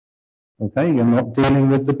 Okay, you're not dealing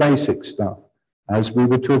with the basic stuff. As we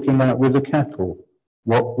were talking about with the kettle,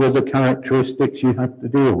 what were the characteristics you have to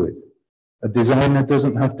deal with? A designer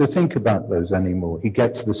doesn't have to think about those anymore. He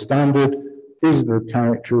gets the standard, these are the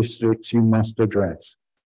characteristics you must address.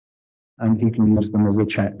 And he can use them as a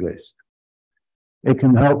checklist. It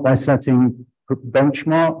can help by setting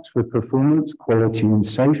benchmarks for performance, quality, and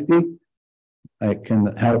safety. It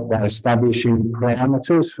can help by establishing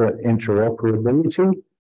parameters for interoperability.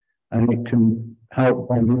 And it can help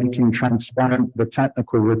by making transparent the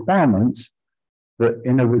technical requirements that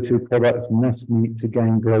innovative products must meet to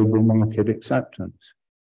gain global market acceptance.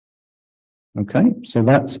 Okay, so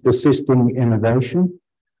that's assisting innovation.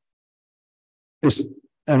 It's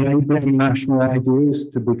enabling national ideas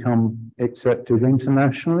to become accepted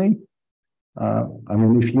internationally. I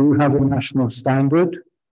mean, if you have a national standard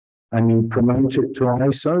and you promote it to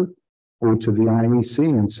ISO or to the IEC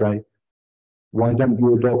and say, why don't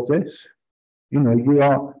you adopt this? You know, you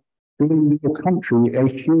are doing your country a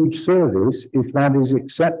huge service if that is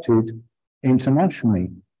accepted internationally,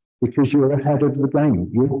 because you're ahead of the game.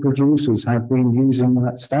 Your producers have been using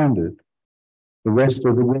that standard. The rest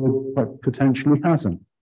of the world potentially hasn't.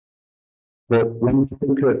 But when you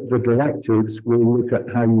look at the directives, we'll look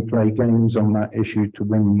at how you play games on that issue to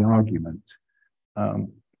win the argument.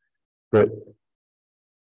 But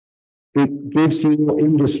it gives your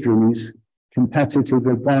industries competitive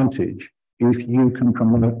advantage if you can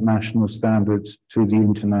promote national standards to the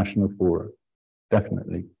international fora,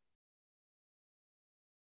 definitely.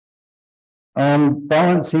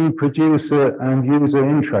 Balancing producer and user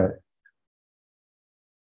interest.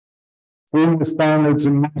 Formal standards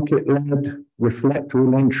and market-led reflect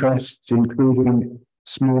all interests, including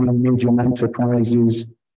small and medium enterprises,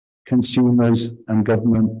 consumers and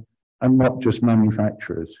government, and not just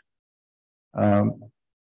manufacturers.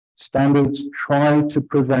 Standards try to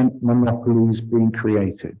prevent monopolies being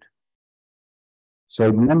created.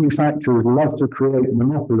 So manufacturers love to create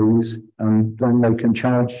monopolies, and then they can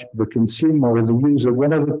charge the consumer or the user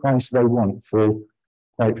whatever price they want for,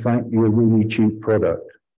 quite frankly, a really cheap product.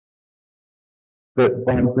 But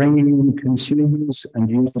by bringing in consumers and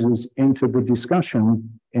users into the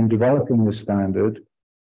discussion in developing the standard,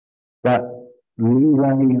 that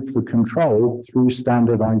leeway for control through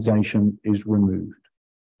standardization is removed,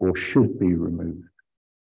 or should be removed.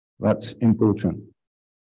 That's important.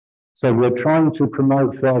 So we're trying to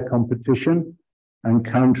promote fair competition and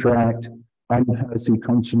counteract unhealthy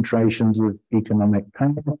concentrations of economic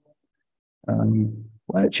power.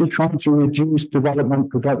 We're actually trying to reduce development,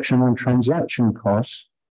 production and transaction costs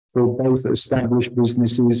for both established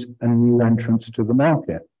businesses and new entrants to the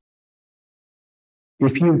market.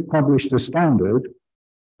 If you've published a standard,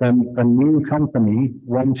 then a new company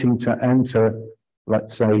wanting to enter,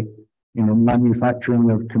 let's say,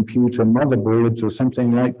 manufacturing of computer motherboards or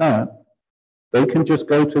something like that, they can just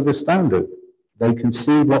go to the standard. They can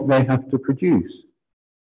see what they have to produce.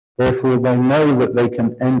 Therefore, they know that they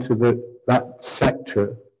can enter that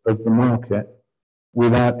sector of the market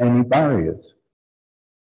without any barriers.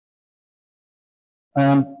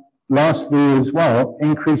 Lastly, as well,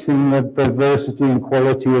 increasing the diversity and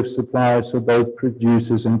quality of suppliers for both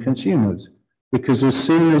producers and consumers. Because as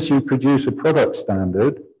soon as you produce a product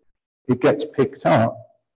standard, it gets picked up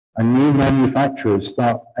and new manufacturers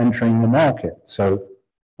start entering the market. So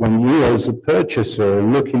when you as a purchaser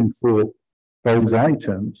are looking for those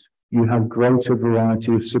items, you have greater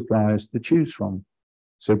variety of suppliers to choose from.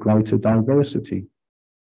 So greater diversity.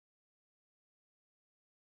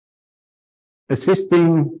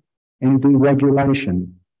 Assisting in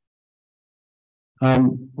deregulation.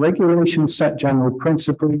 Regulations set general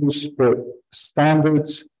principles, but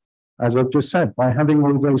standards, as I've just said, by having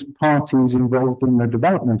all those parties involved in the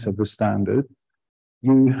development of the standard,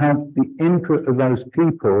 you have the input of those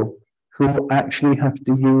people who actually have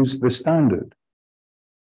to use the standard.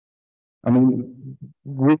 I mean,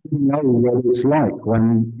 we know what it's like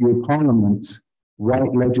when your parliaments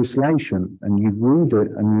write legislation and you read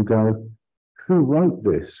it and you go, who wrote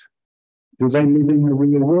this? Do they live in the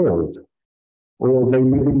real world? Or are they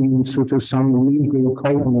living in sort of some legal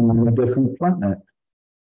colony on a different planet?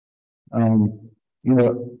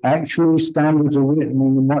 Actually standards are written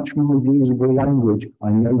in a much more usable language. I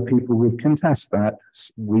know people would contest that.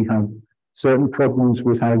 We have certain problems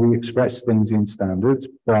with how we express things in standards,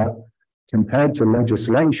 but compared to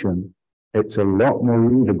legislation, it's a lot more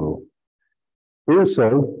readable.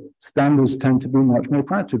 Also, standards tend to be much more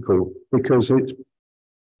practical because it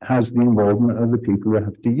has the involvement of the people who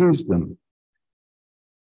have to use them.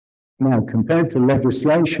 Now, compared to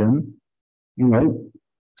legislation,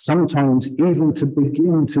 sometimes even to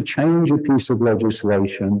begin to change a piece of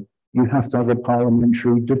legislation, you have to have a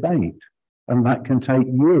parliamentary debate, and that can take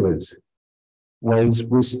years. Whereas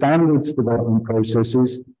with standards development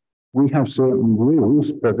processes, we have certain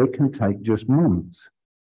rules, but they can take just months.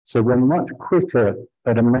 So we're much quicker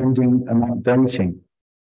at amending and updating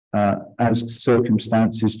as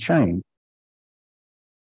circumstances change.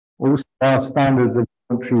 Also, our standards are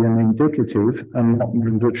voluntary and indicative and not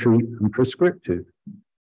mandatory and prescriptive.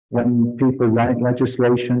 When people write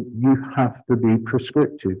legislation, you have to be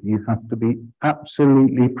prescriptive. You have to be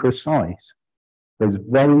absolutely precise. There's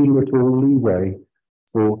very little leeway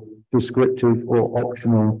for descriptive or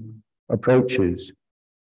optional approaches.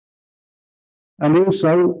 And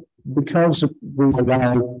also, because we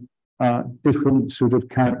allow different sort of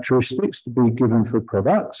characteristics to be given for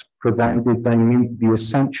products, provided they meet the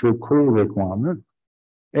essential core requirement,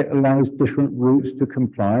 it allows different routes to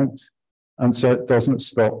compliance, and so it doesn't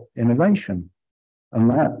stop innovation. And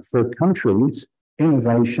that, for countries,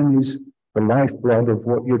 innovation is the lifeblood of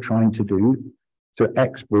what you're trying to do to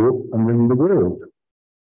export and win the world.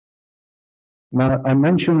 Now, I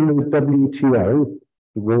mentioned the WTO,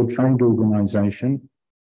 the World Trade Organization.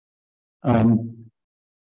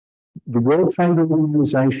 The World Trade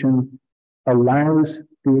Organization allows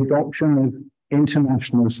the adoption of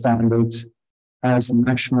international standards as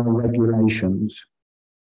national regulations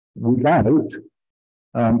without,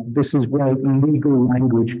 this is where legal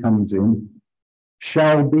language comes in,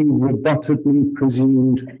 shall be rebuttably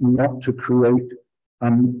presumed not to create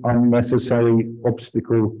an unnecessary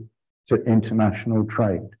obstacle to international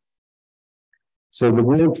trade. So the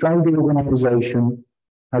World Trade Organization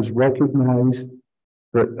has recognized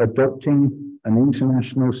that adopting an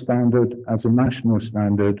international standard as a national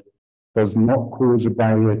standard does not cause a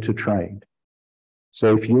barrier to trade.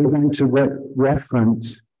 So if you're going to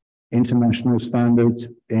reference international standards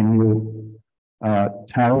in your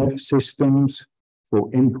tariff systems for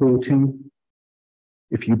importing,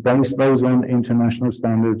 if you base those on international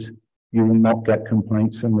standards, you will not get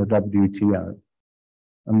complaints from the WTO.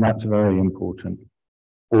 And that's very important.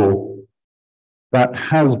 Or that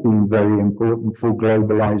has been very important for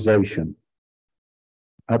globalization.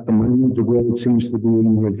 At the moment, the world seems to be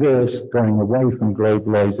in reverse, going away from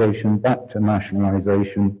globalization back to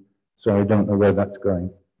nationalization. So I don't know where that's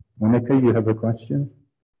going. Monica, you have a question?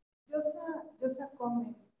 Just a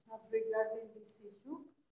comment regarding this issue.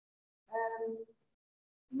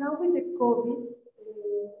 Now with the COVID,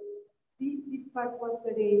 this part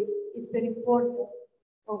is very important,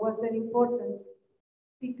 or was very important,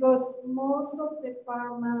 because most of the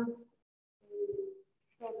pharma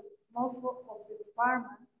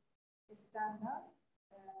standards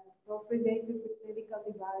related with medical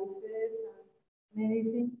devices and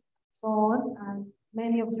medicine, so on, and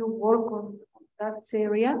many of you work on that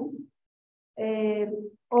area.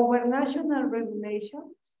 Our national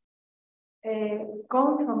regulations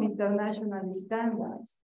come from international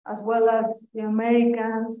standards, as well as the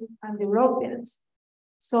Americans and the Europeans.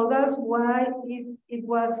 So that's why it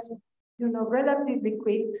was, relatively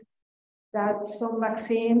quick that some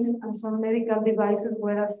vaccines and some medical devices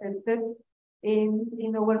were accepted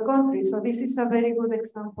in our country. So this is a very good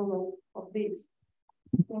example of this.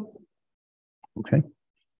 Thank you. Okay.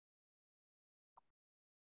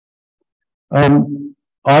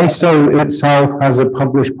 ISO itself has a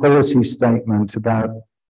published policy statement about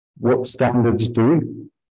what standards do.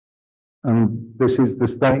 And this is the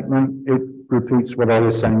statement. It repeats what I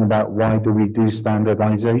was saying about why do we do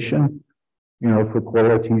standardization, for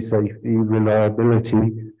quality, safety,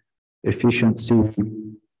 reliability, efficiency,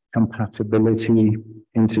 compatibility,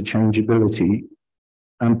 interchangeability,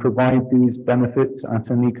 and provide these benefits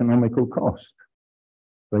at an economical cost.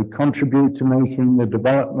 They contribute to making the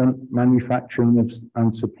development, manufacturing,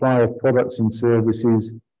 and supply of products and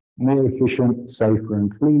services more efficient, safer,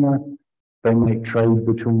 and cleaner. They make trade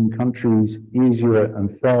between countries easier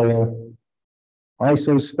and fairer.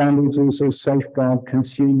 ISO standards also safeguard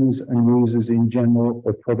consumers and users in general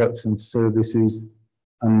of products and services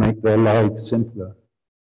and make their lives simpler.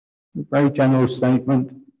 A very general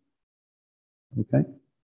statement. Okay.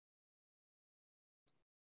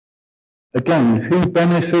 Again, who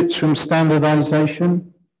benefits from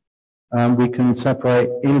standardization? We can separate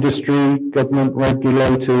industry, government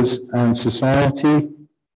regulators, and society.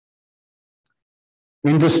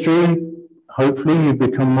 Industry, hopefully you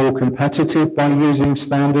become more competitive by using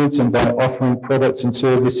standards and by offering products and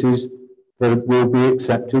services that will be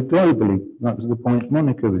accepted globally. That was the point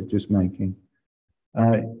Monica was just making.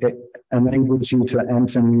 It enables you to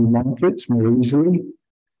enter new markets more easily.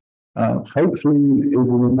 Hopefully it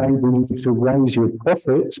will enable you to raise your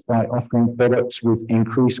profits by offering products with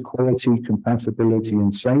increased quality, compatibility,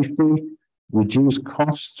 and safety, reduce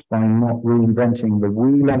costs by not reinventing the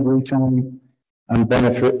wheel every time, and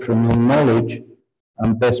benefit from the knowledge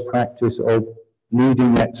and best practice of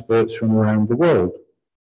leading experts from around the world.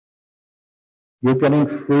 You're getting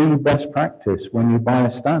free best practice when you buy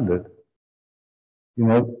a standard.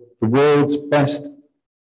 The world's best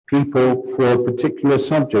people for a particular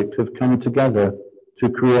subject have come together to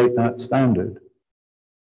create that standard.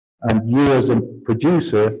 And you as a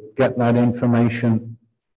producer get that information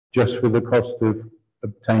just for the cost of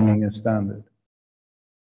obtaining a standard.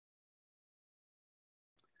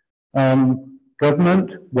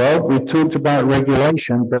 Government, well, we've talked about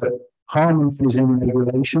regulation, but harmonizing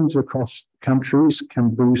regulations across countries can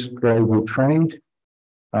boost global trade.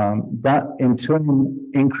 That in turn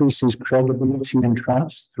increases credibility and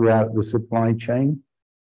trust throughout the supply chain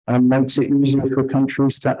and makes it easier for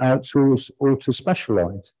countries to outsource or to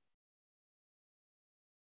specialize.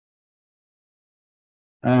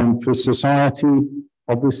 And for society,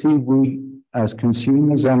 Obviously, we as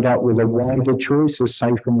consumers end up with a wider choice of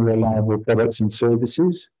safe and reliable products and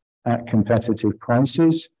services at competitive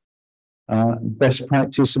prices. Best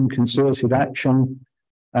practice and concerted action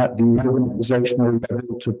at the organizational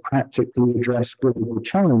level to practically address global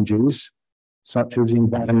challenges such as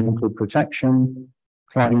environmental protection,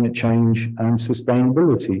 climate change, and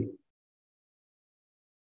sustainability.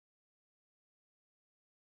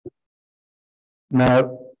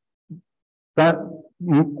 Now, that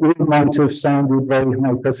might have sounded very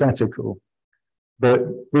hypothetical, but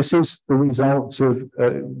this is the results of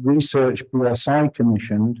research BSI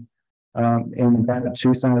commissioned in about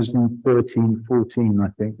 2013-14, I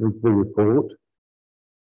think, was the report.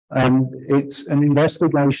 And it's an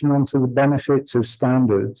investigation onto the benefits of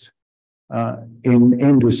standards in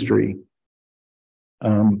industry.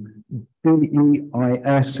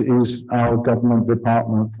 DEIS is our government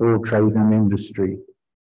department for trade and industry.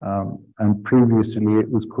 And previously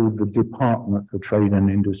it was called the Department for Trade and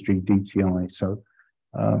Industry, DTI. So,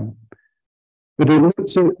 but it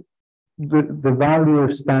looks at the value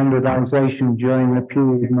of standardization during the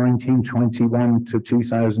period 1921 to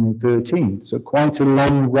 2013. So quite a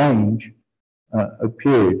long range of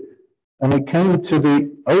period. And it came to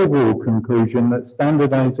the overall conclusion that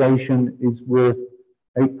standardization is worth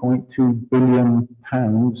 £8.2 billion,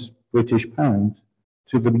 British pounds,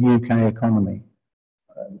 to the UK economy.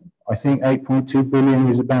 I think 8.2 billion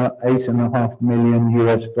is about $8.5 million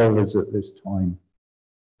US dollars at this time,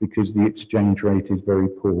 because the exchange rate is very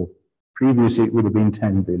poor. Previously, it would have been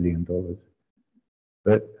 $10 billion.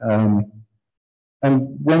 But,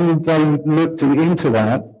 and when they looked into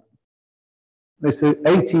that, they said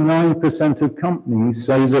 89% of companies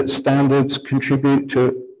say that standards contribute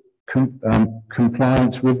to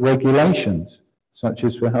compliance with regulations, such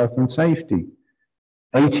as for health and safety.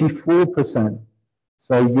 84%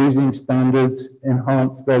 say using standards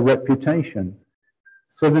enhance their reputation.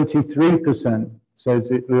 73% says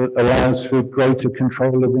it allows for greater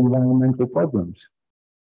control of environmental problems.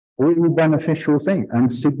 All beneficial things,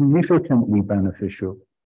 and significantly beneficial.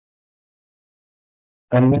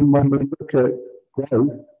 And then when we look at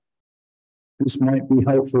growth, this might be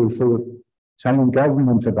helpful for telling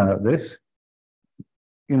government about this.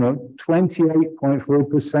 You know,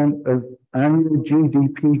 28.4% of annual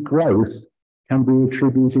GDP growth can be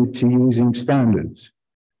attributed to using standards.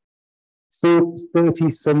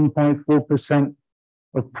 37.4%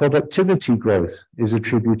 of productivity growth is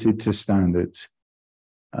attributed to standards.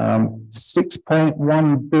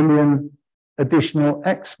 6.1 billion additional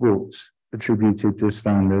exports attributed to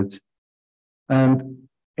standards. And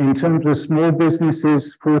in terms of small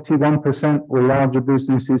businesses, 41%, or larger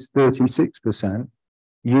businesses, 36%,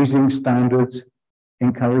 using standards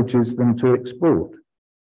encourages them to export.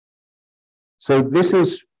 So this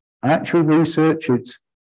is actual research. It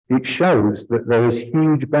shows that there is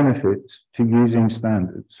huge benefits to using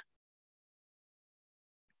standards.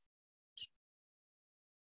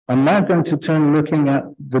 I'm now going to turn looking at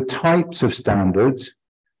the types of standards.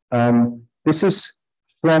 This is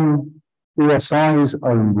from BSI's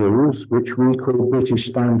own rules, which we call British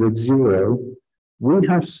Standard 0. We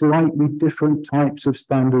have slightly different types of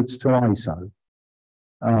standards to ISO.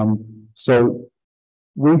 So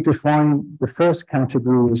we define the first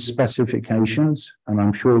category as specifications, and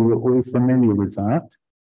I'm sure you're all familiar with that.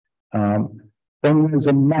 Then there's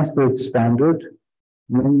a method standard.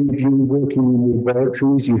 Many of you working in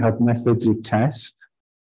laboratories, you have methods of test.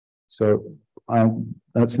 So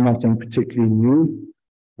that's nothing particularly new.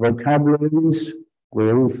 Vocabularies,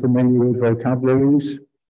 we're all familiar with vocabularies.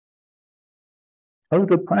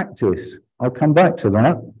 Code of practice, I'll come back to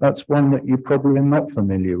that. That's one that you probably are not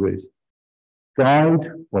familiar with.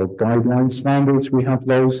 Guide, well, guideline standards, we have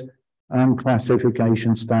those, and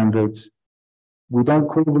classification standards. We don't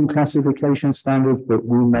call them classification standards, but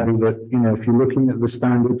we know that, you know, if you're looking at the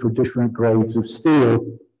standard for different grades of steel,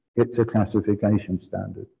 it's a classification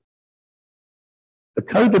standard. The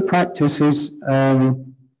code of practice is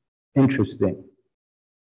interesting.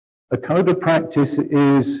 A code of practice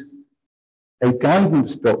is a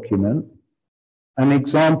guidance document. An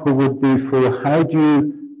example would be for how do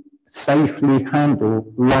you safely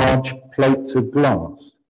handle large plates of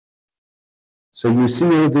glass. So you see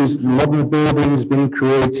all these modern buildings being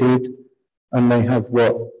created, and they have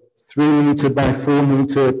what, 3 meter by 4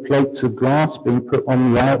 meter plates of glass being put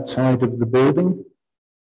on the outside of the building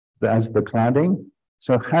as the cladding.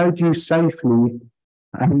 So how do you safely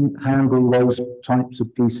handle those types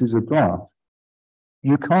of pieces of glass?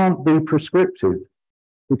 You can't be prescriptive,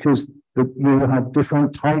 because you have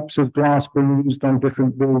different types of glass being used on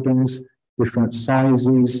different buildings, different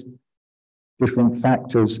sizes, different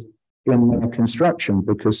factors. in their construction,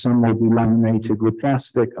 because some will be laminated with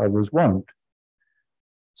plastic, others won't.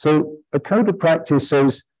 So a code of practice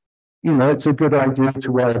says, you know, it's a good idea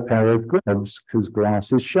to wear a pair of gloves because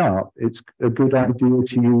glass is sharp. It's a good idea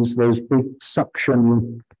to use those big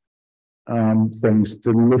suction things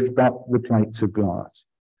to lift up the plates of glass.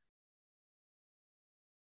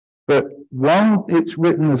 But while it's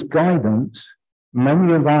written as guidance,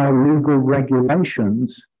 many of our legal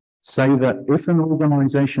regulations say that if an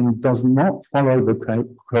organization does not follow the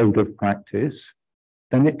code of practice,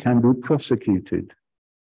 then it can be prosecuted.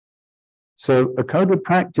 So a code of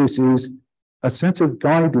practice is a set of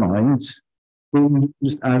guidelines being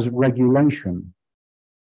used as regulation.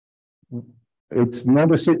 It's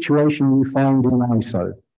not a situation you find in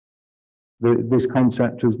ISO. This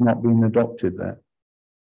concept has not been adopted there.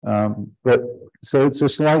 But so it's a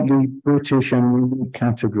slightly British and unique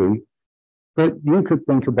category, but you could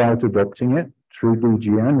think about adopting it through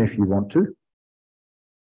DGN if you want to.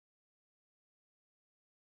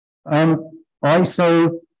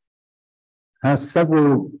 ISO has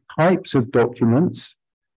several types of documents.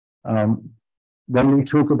 When we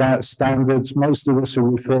talk about standards, most of us are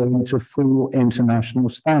referring to full international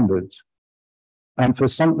standards. And for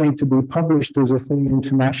something to be published as a full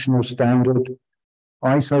international standard,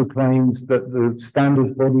 ISO claims that the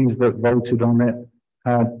standard bodies that voted on it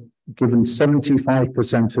had given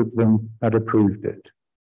 75% of them had approved it.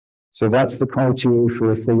 So that's the criteria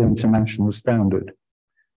for a full international standard.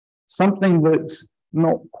 Something that's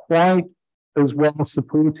not quite as well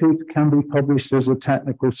supported can be published as a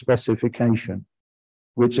technical specification,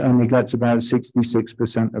 which only gets about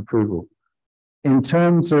 66% approval. In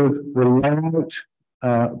terms of the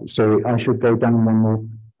layout, sorry, I should go down one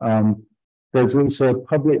more. There's also a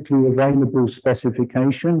publicly available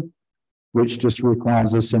specification, which just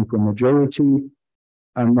requires a simple majority.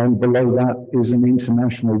 And then below that is an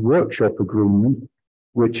international workshop agreement,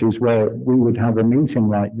 which is where we would have a meeting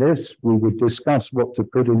like this. We would discuss what to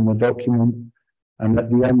put in the document. And at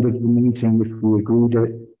the end of the meeting, if we agreed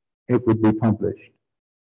it would be published.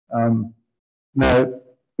 Now,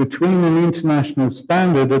 between an international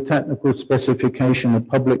standard, a technical specification, a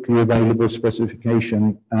publicly available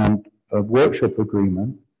specification, and a workshop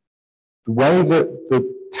agreement, the way that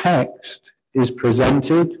the text is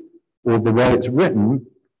presented or the way it's written,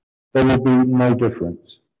 there will be no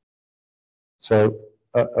difference. So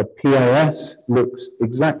a PAS looks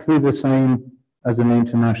exactly the same as an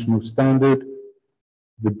international standard.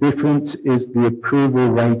 The difference is the approval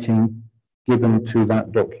rating given to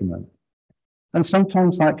that document. And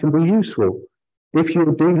sometimes that can be useful. If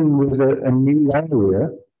you're dealing with a new area,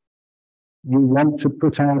 you want to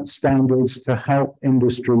put out standards to help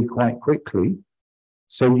industry quite quickly.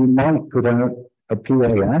 So you might put out a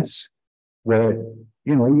PAS where,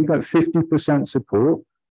 you know, you got 50% support.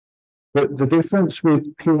 But the difference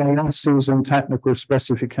with PASs and technical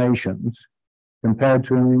specifications compared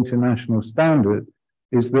to an international standard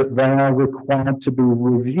is that they are required to be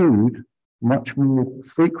reviewed much more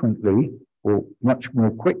frequently or much more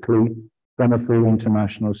quickly than a full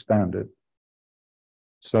international standard.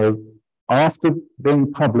 So after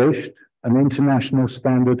being published, an international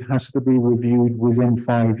standard has to be reviewed within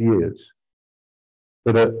 5 years.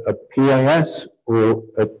 But a PAS or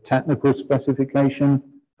a technical specification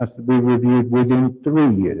has to be reviewed within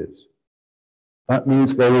 3 years. That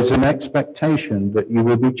means there is an expectation that you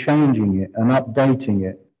will be changing it and updating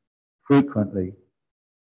it frequently.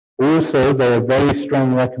 Also, there are very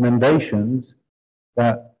strong recommendations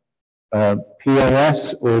that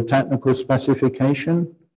PAS or technical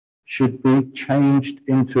specification should be changed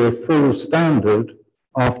into a full standard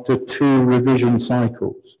after 2 revision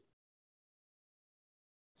cycles.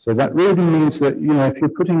 So that really means that, you know, if you're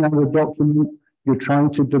putting out a document, you're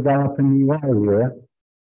trying to develop a new area,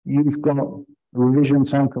 you've got revision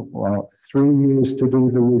cycle, well, 3 years to do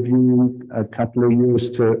the review, a couple of years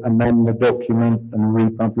to amend the document and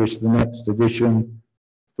republish the next edition,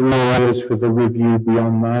 3 years for the review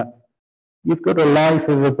beyond that. You've got a life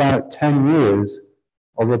of about 10 years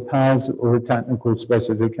of a PAS or a technical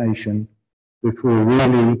specification before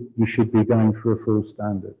really you should be going for a full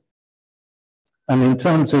standard. And in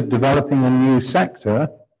terms of developing a new sector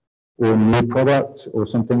or new product or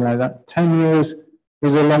something like that, 10 years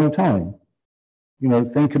is a long time. You know,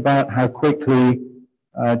 think about how quickly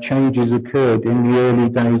changes occurred in the early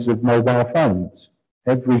days of mobile phones.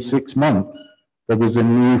 Every 6 months, there was a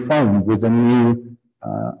new phone with a new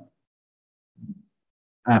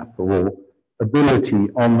app or ability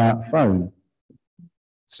on that phone.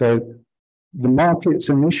 So the markets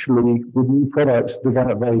initially with new products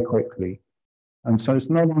develop very quickly. And so it's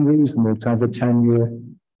not unreasonable to have a 10-year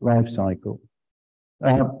life cycle.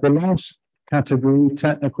 The last category,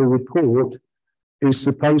 technical report, is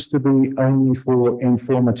supposed to be only for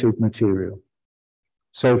informative material.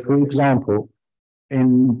 So, for example,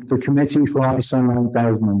 in the Committee for ISO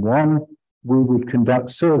 9001, we would conduct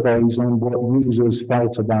surveys on what users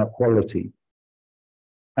felt about quality.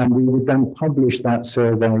 And we would then publish that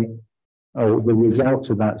survey, or the results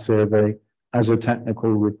of that survey, as a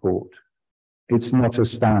technical report. It's not a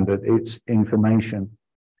standard, it's information.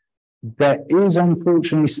 There is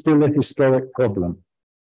unfortunately still a historic problem,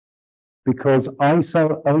 because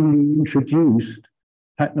ISO only introduced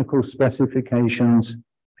technical specifications,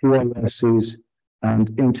 PLSs,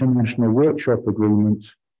 and international workshop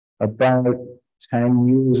agreements about 10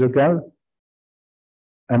 years ago.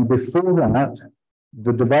 And before that,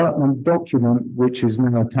 the development document, which is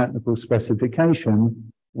now a technical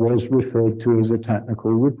specification, was referred to as a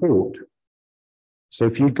technical report. So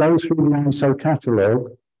if you go through the ISO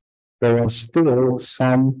catalogue, there are still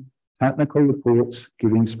some technical reports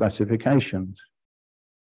giving specifications.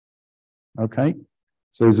 Okay,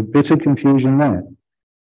 so there's a bit of confusion there.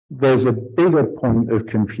 There's a bigger point of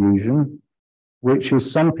confusion, which is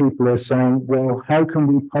some people are saying, well, how can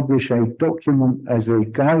we publish a document as a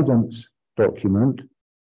guidance document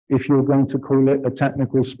if you're going to call it a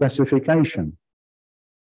technical specification?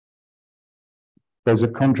 There's a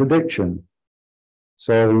contradiction.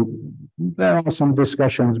 So there are some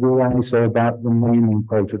discussions with ISO about the naming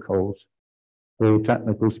protocols for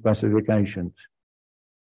technical specifications.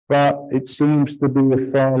 But it seems to be a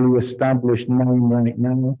fairly established name right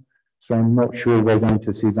now, so I'm not sure we're going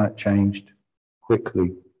to see that changed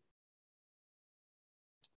quickly.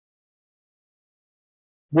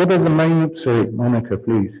 What are the main, sorry, Monica,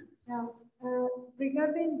 please. Yeah,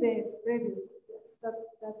 regarding the review,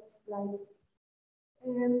 that's like,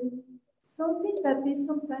 something that is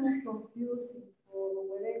sometimes confusing for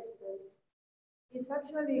our experts is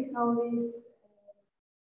actually how this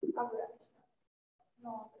average,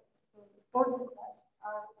 percentage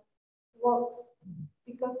works.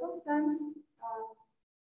 Because sometimes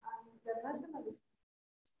international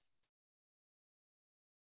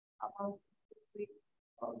about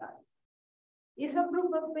all that is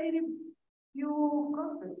approved by very few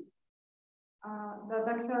countries. That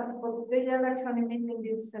actually, but they are actually meeting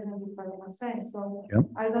this 75%. So yep.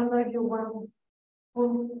 I don't know if you want,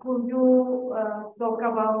 could you talk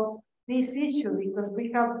about this issue, because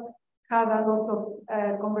we have had a lot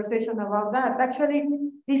of conversation about that. Actually,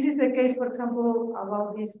 this is a case, for example,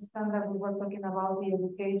 about this standard we were talking about, the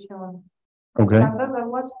education standard that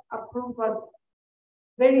was approved by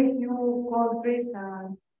very few countries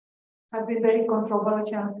and has been very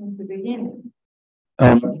controversial since the beginning.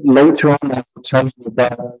 Later on, I will tell you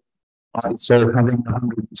about ISO having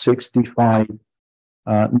 165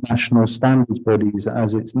 national standards bodies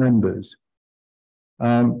as its members.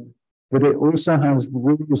 But it also has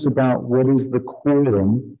rules about what is the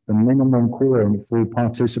quorum, the minimum quorum for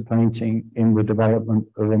participating in the development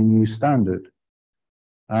of a new standard.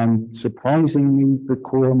 And surprisingly, the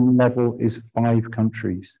quorum level is 5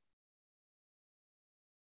 countries.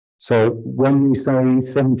 So when we say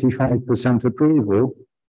 75% approval,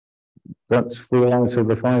 that's 4 out of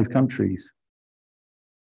the 5 countries.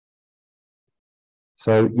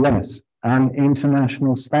 So yes, an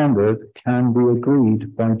international standard can be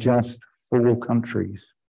agreed by just 4 countries.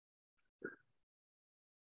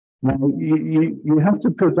 Now, you have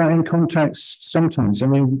to put that in context sometimes. I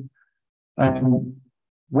mean,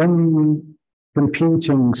 when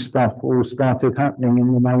computing stuff all started happening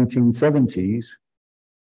in the 1970s,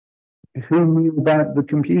 who knew about the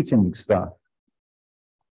computing stuff?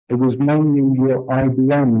 It was mainly your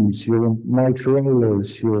IBMs, your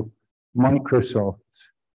Motorola's, your Microsofts.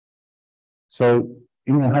 So,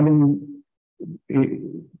 you know, having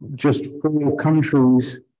just 4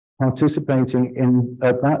 countries participating in,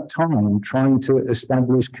 at that time, trying to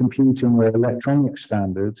establish computing or electronic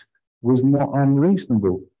standards was not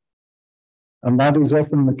unreasonable. And that is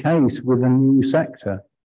often the case with a new sector,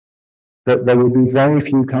 that there will be very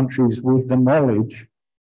few countries with the knowledge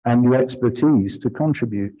and the expertise to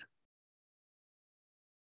contribute.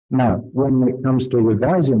 Now, when it comes to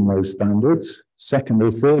revising those standards, 2nd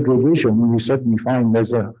or 3rd revision, you suddenly find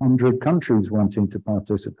there's 100 countries wanting to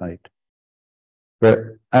participate. But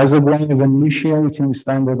as a way of initiating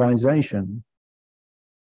standardization,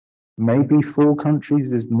 maybe 4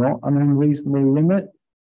 countries is not an unreasonable limit.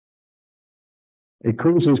 It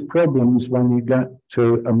causes problems when you get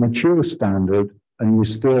to a mature standard and you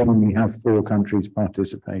still only have 4 countries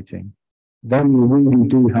participating. Then you really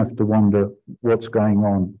do have to wonder what's going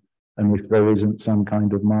on and if there isn't some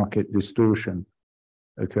kind of market distortion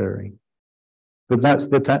occurring. But that's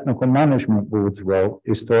the technical management board's role,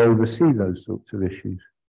 is to oversee those sorts of issues.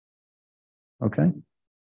 Okay?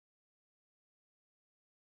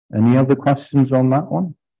 Any other questions on that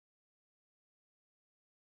one?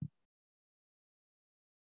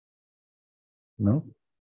 No?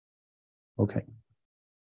 Okay.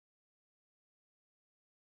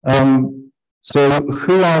 So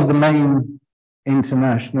who are the main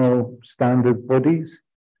international standard bodies?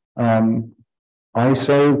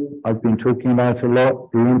 ISO, I've been talking about a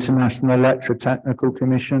lot, the International Electrotechnical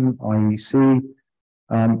Commission, IEC.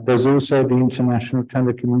 There's also the International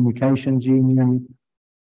Telecommunications Union.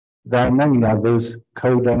 There are many others,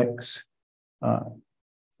 Codex,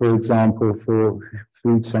 for example, for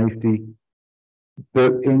food safety.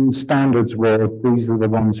 But in standards world, these are the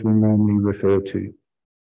ones we normally refer to.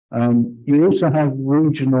 You also have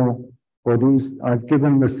regional bodies. I've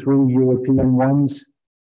given the 3 European ones,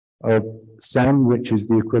 SEM, which is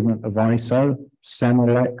the equivalent of ISO,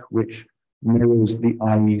 CENELEC, which mirrors the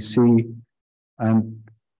IEC, and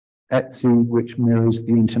ETSI, which mirrors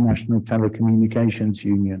the International Telecommunications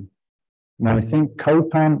Union. Now, I think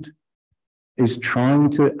COPANT is trying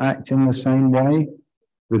to act in the same way,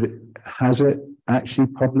 but has it actually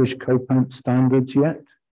published COPANT standards yet?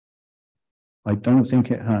 I don't think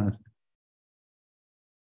it has.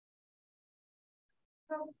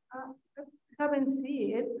 I haven't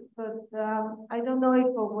seen it, but I don't know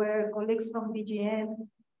if our colleagues from DGN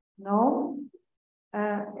know.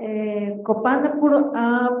 COPANT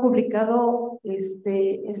ha publicado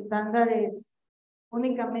estándares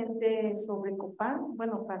únicamente sobre COPANT,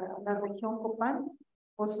 bueno, para la región COPANT,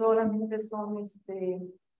 o solamente son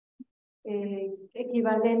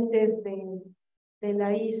equivalentes de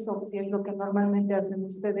la ISO, que es lo que normalmente hacen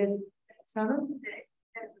ustedes, ¿saben?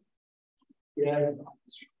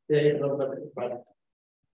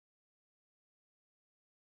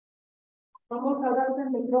 Vamos a darle el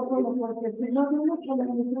micrófono porque si no vemos con el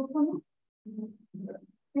micrófono,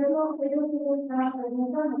 ¿qué es lo que ellos están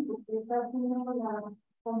preguntando? Porque está haciendo la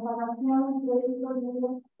comparación de esos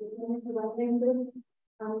libros que tienen equivalentes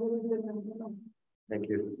a los de la. Thank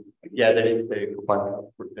you. Yeah, there is a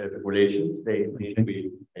regulations. They need to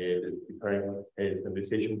be different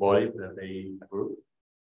standardization bodies that they approve,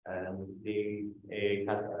 and they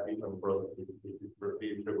have a different process for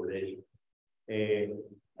this regulation.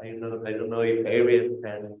 I don't know if Ariel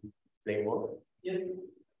can explain more. Yes.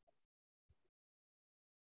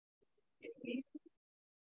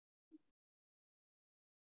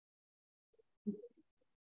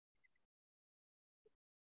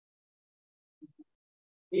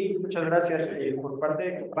 Y muchas gracias. Por parte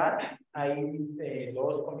de COPANT, hay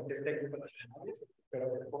 2 comités técnicos nacionales, pero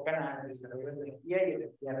que se enfocan al desarrollo de energía y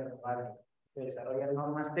energía renovable. Se desarrollan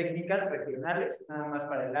normas técnicas regionales, nada más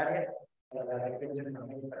para el área, para la región de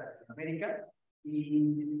Latinoamérica.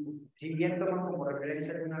 Y si bien toman como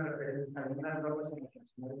referencia algunas normas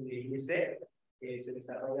internacionales de IEC, que se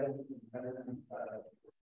desarrollan para.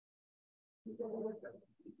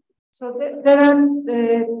 So there are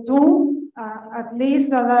 2 at least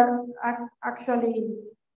that are actually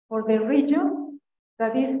for the region,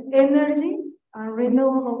 that is energy and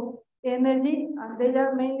renewable energy, and they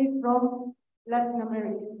are mainly from Latin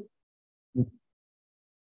America.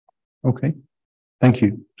 Okay, thank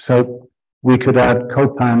you. So we could add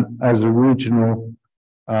COPANT as a regional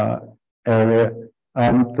area.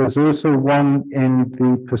 There's also one in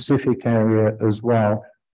the Pacific area as well.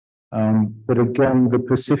 But again, the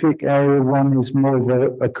Pacific area one is more of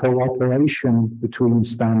a cooperation between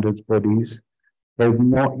standards bodies. They've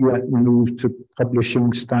not yet moved to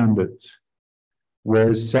publishing standards,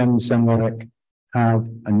 whereas CENELEC have,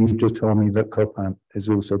 and you just told me that COPANT is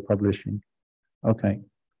also publishing. Okay.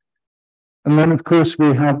 And then, of course,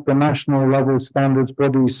 we have the national level standards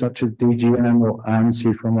bodies such as DGN or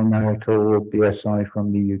ANSI from America or BSI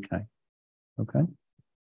from the UK. Okay.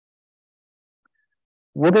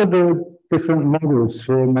 What are the different models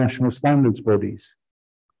for national standards bodies?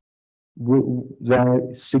 There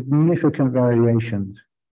are significant variations.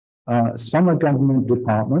 Some are government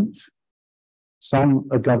departments, some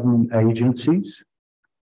are government agencies,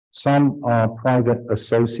 some are private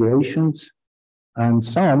associations, and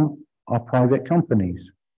some are private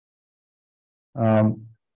companies. The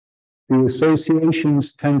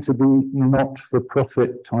associations tend to be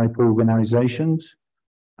not-for-profit type organizations,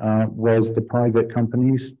 whereas the private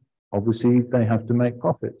companies, obviously, they have to make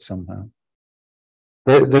profit somehow.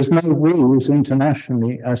 There's no rules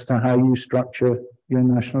internationally as to how you structure your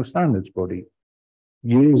national standards body.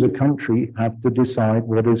 You as a country have to decide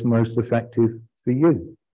what is most effective for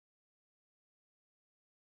you.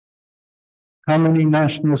 How many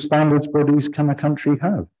national standards bodies can a country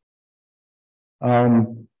have?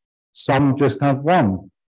 Some just have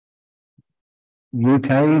one.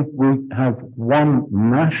 UK, we have one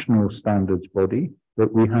national standards body,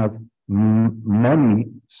 but we have many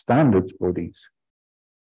standards bodies.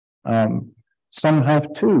 Some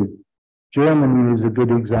have two. Germany is a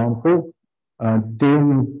good example.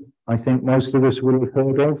 DIN, I think most of us will have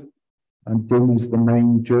heard of, and DIN is the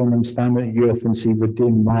main German standard. You often see the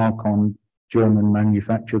DIN mark on German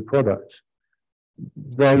manufactured products.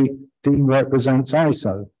 DIN represents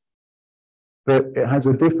ISO, but it has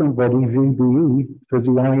a different body, VBE, for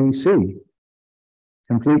the IEC,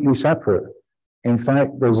 completely separate. In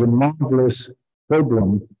fact, there's a marvelous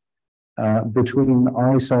problem between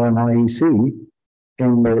ISO and IEC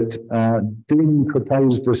in that DIN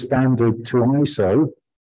proposed a standard to ISO,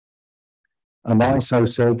 and ISO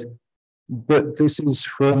said, but this is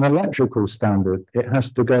for an electrical standard. It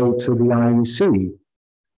has to go to the IEC.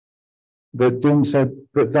 But DIN said,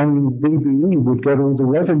 but then VBE would get all the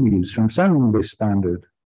revenues from selling this standard.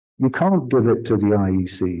 You can't give it to the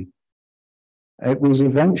IEC. It was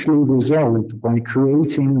eventually resolved by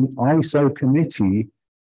creating an ISO committee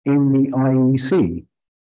in the IEC,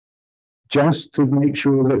 just to make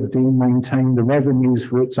sure that DIN maintained the revenues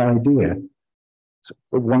for its idea. It's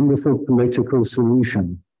a wonderful political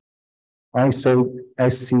solution. ISO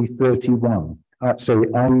SC31. Sorry,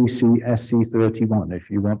 IEC SC31, if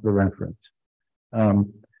you want the reference.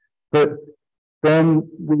 But then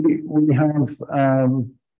we have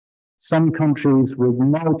some countries with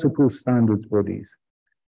multiple standards bodies.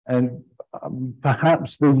 And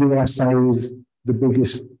perhaps the USA is the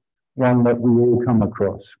biggest one that we all come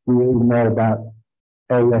across. We all know about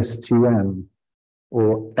ASTM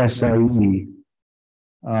or SAE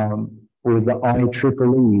or the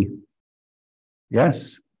IEEE.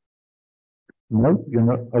 Yes? No, you're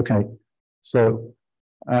not? Okay. So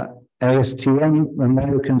ASTM,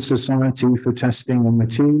 American Society for Testing and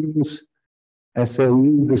Materials,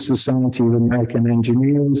 SAE, the Society of American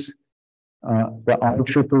Engineers, the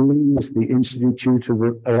IEEE is the Institute of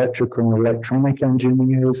Electrical and Electronic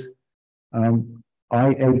Engineers,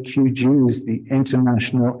 IAQG is the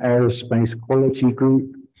International Aerospace Quality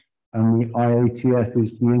Group, and the IATF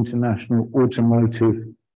is the International Automotive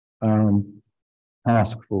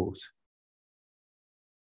Task Force.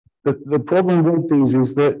 The problem with these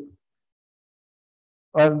is that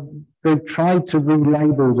they've tried to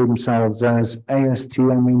relabel themselves as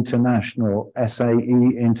ASTM International,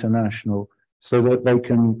 SAE International, so that they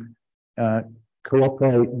can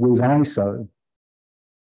cooperate with ISO.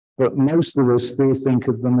 But most of us still think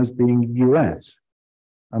of them as being US,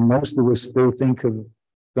 and most of us still think of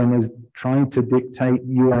them as trying to dictate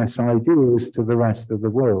US ideas to the rest of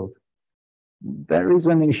the world. There is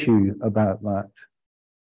an issue about that.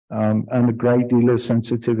 And a great deal of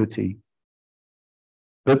sensitivity.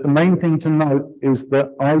 But the main thing to note is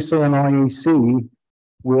that ISO and IEC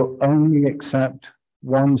will only accept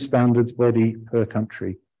one standards body per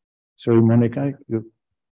country. Sorry, Monica.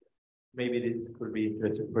 Maybe this could be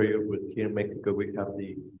interesting for you, but here in Mexico, we have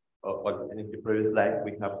in the previous slide,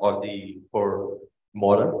 we have all the 4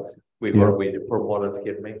 models. We work with the 4 models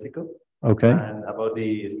here in Mexico. Okay. And about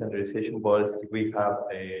the standardization bodies, we have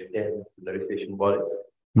 10 standardization bodies.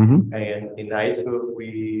 Mm-hmm. And in ISO,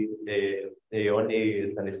 the only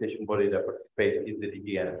standardization body that participates is the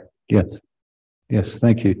DGN. Yes. Yes,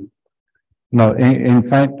 thank you. No, in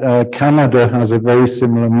fact, Canada has a very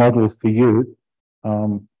similar model for you.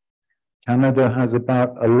 Canada has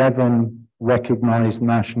about 11 recognized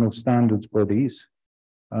national standards bodies,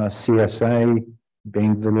 CSA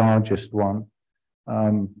being the largest one.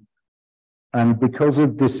 And because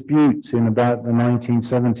of disputes in about the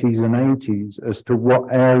 1970s and 80s as to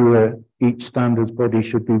what area each standards body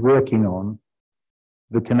should be working on,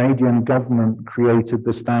 the Canadian government created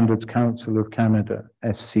the Standards Council of Canada,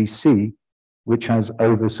 SCC, which has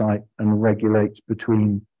oversight and regulates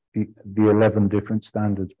between the 11 different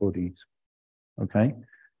standards bodies. Okay?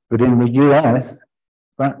 But in the US,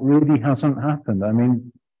 that really hasn't happened. I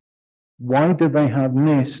mean, why do they have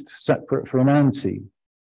NIST separate from ANSI?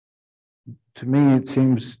 To me, it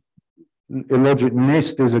seems illogical.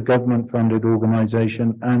 NIST is a government-funded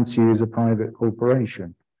organization, ANSI is a private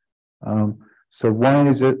corporation. So why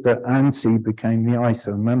is it that ANSI became the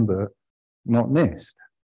ISO member, not NIST?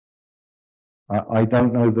 I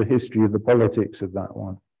don't know the history of the politics of that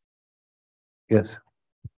one. Yes.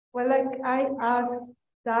 Well, like I asked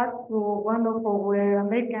that to one of our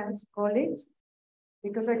American colleagues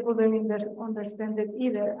because I couldn't understand it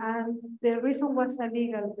either. And the reason was a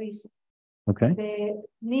legal reason. Okay. The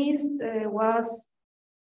NIST was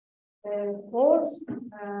forced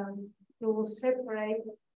to separate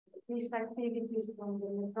these activities from the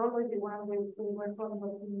methodology one we were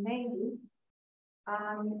conducting mainly,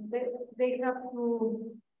 they have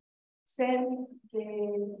to send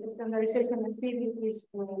the standardization activities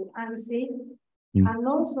to ANSI, and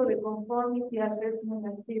also the conformity assessment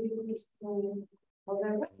activities to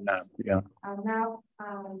other and now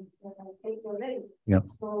HLA.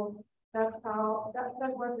 So that's how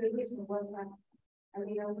that was the reason, was a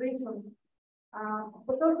real reason.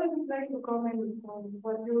 But also I would like to comment on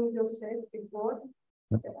what you just said before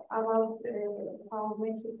about how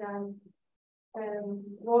Mexican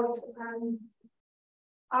works, and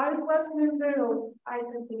I was member of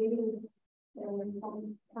IEEE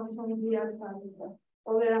from some years, and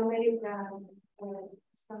other American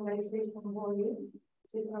standardization body,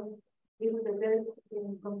 which is the best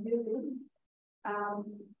in computing,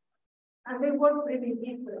 and they work really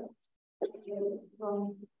different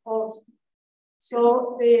from us.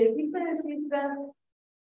 So the difference is that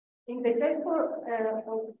in the case of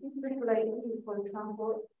impratido, for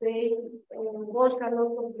example, they work a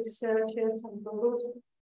lot of researchers and produce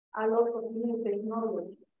a lot of new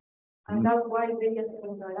technology, and that's why they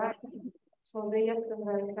standardize. So they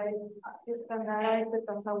standardize it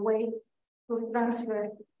as a way to transfer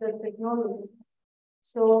the technology.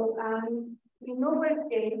 So in our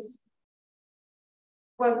case,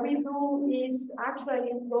 what we do is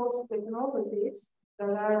actually those technologies that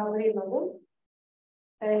are available.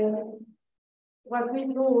 What we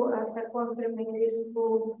do as a company is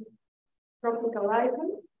to tropicalize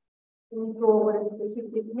them into our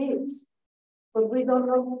specific needs, but we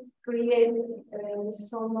don't create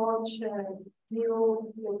so much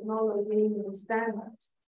new technology and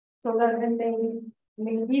standards. So that's the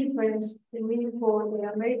main difference to me for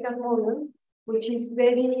the American model, which is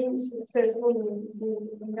very successful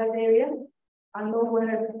in that area, and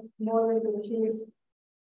our model which is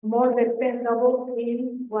more dependable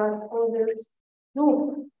in what others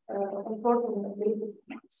do, unfortunately.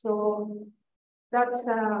 So that's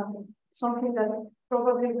something that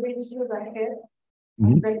probably we should ahead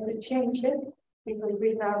and try to change it, because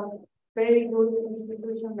we have very good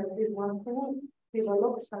institutions that we want to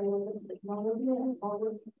develop scientific technology and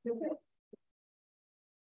all.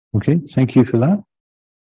 Okay, thank you for that.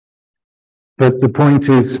 But the point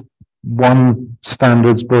is, one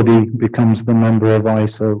standards body becomes the member of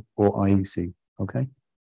ISO or IEC, okay?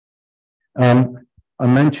 I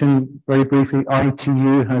mentioned very briefly,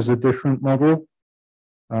 ITU has a different model.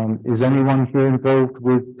 Is anyone here involved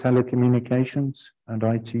with telecommunications and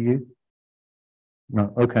ITU?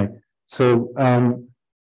 No, okay. So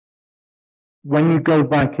when you go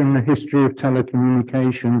back in the history of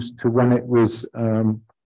telecommunications to when it was,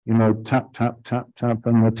 you know, tap, tap, tap, tap,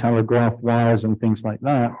 and the telegraph wires and things like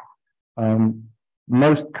that,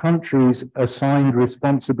 most countries assigned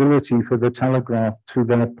responsibility for the telegraph to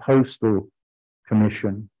their postal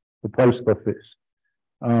commission, the post office.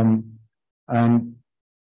 And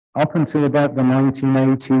up until about the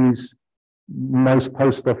 1980s, most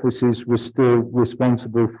post offices were still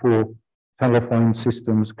responsible for telephone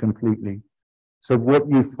systems completely. So what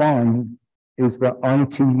you find is that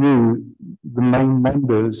ITU, the main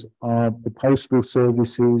members are the postal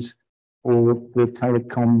services or the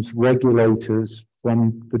telecoms regulators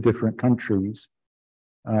from the different countries.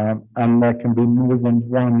 And there can be more than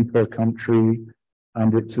one per country,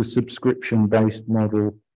 and it's a subscription-based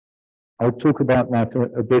model. I'll talk about that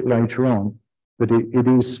a bit later on, but it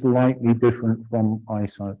is slightly different from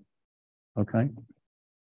ISO, okay?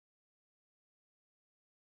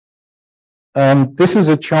 This is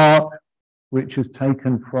a chart which is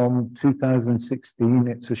taken from 2016.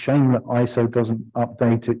 It's a shame that ISO doesn't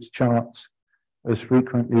update its charts as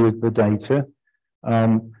frequently as the data.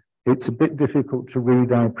 It's a bit difficult to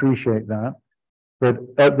read, I appreciate that. But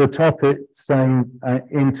at the top it's saying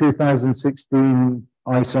in 2016,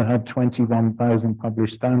 ISO had 21,000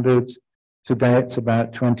 published standards. Today it's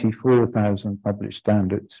about 24,000 published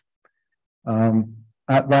standards.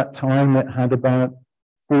 At that time, it had about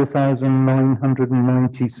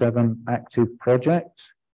 4,997 active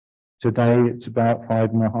projects. Today, it's about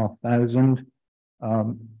 5,500.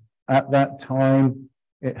 At that time,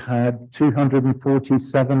 it had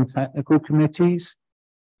 247 technical committees.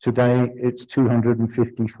 Today, it's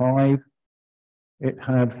 255. It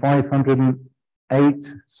had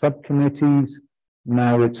 508 subcommittees.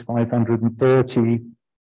 Now it's 530.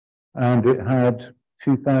 And it had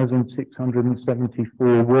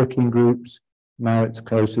 2,674 working groups. Now it's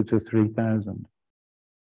closer to 3,000.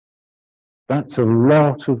 That's a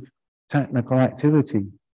lot of technical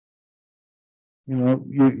activity. You know,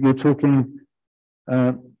 you're talking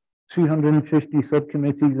 250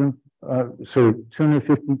 subcommittees sorry,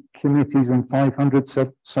 250 committees and 500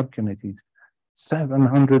 subcommittees,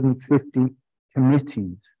 750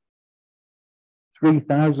 committees,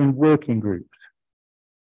 3,000 working groups.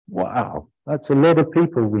 Wow, that's a lot of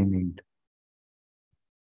people we need.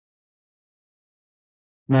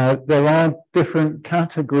 Now, there are different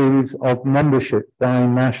categories of membership by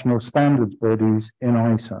national standards bodies in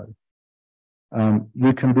ISO.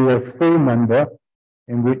 You can be a full member,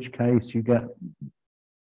 in which case you get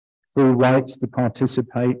full rights to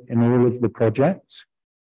participate in all of the projects.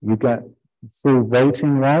 You get full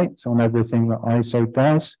voting rights on everything that ISO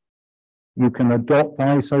does. You can adopt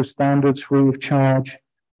ISO standards free of charge,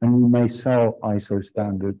 and you may sell ISO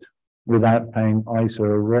standards without paying ISO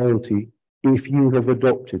a royalty if you have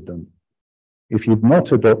adopted them. If you've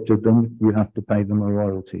not adopted them, you have to pay them a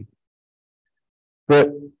royalty. But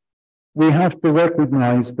we have to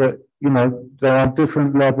recognize that, you know, there are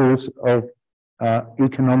different levels of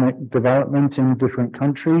economic development in different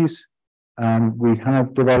countries. We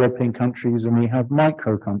have developing countries and we have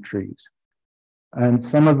micro countries. And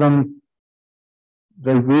some of them,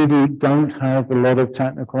 they really don't have a lot of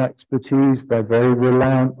technical expertise. They're very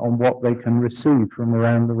reliant on what they can receive from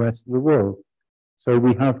around the rest of the world. So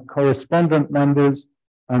we have correspondent members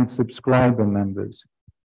and subscriber members.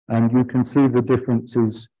 And you can see the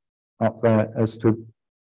differences up there as to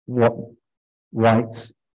what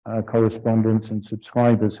rights correspondents and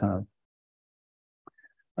subscribers have.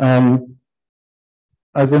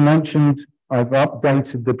 As I mentioned, I've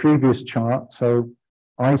updated the previous chart. So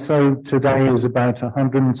ISO today is about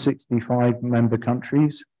 165 member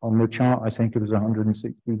countries. On the chart, I think it was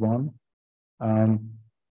 161,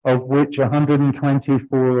 of which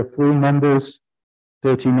 124 are full members,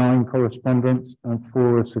 39 correspondents, and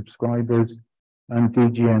 4 are subscribers, and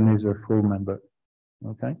DGN is a full member.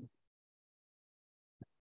 Okay.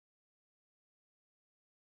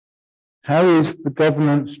 How is the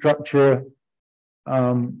governance structure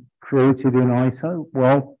created in ISO?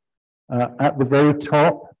 Well, at the very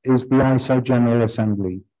top is the ISO General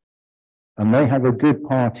Assembly, and they have a good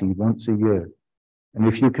party once a year. And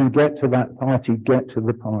if you can get to that party, get to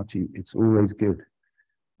the party. It's always good.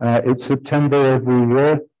 It's September every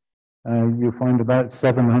year. You'll find about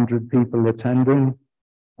 700 people attending.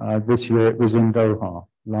 This year it was in Doha,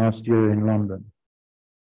 last year in London.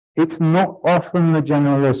 It's not often the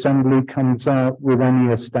General Assembly comes out with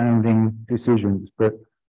any astounding decisions, but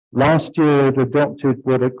last year it adopted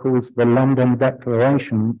what it calls the London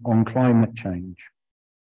Declaration on Climate Change.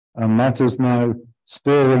 And that is now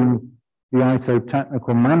stirring the ISO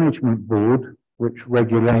Technical Management Board, which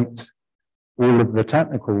regulates all of the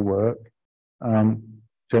technical work,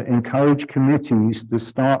 to encourage committees to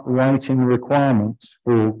start writing requirements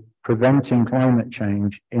for preventing climate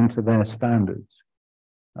change into their standards.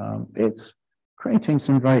 It's creating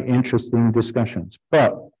some very interesting discussions.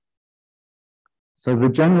 So the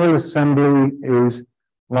General Assembly is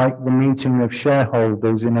like the meeting of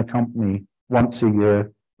shareholders in a company once a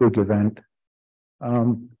year, big event.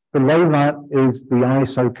 Below that is the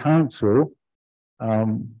ISO Council,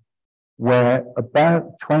 where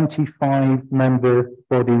about 25 member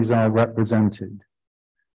bodies are represented.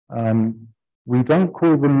 We don't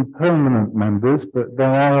call them permanent members, but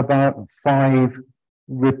there are about 5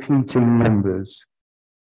 repeating members.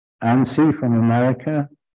 ANSI from America,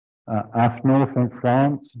 AFNOR from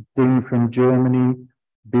France, DIN from Germany,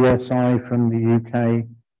 BSI from the UK,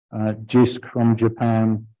 JISC from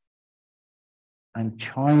Japan, and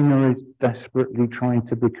China is desperately trying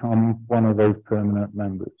to become one of those permanent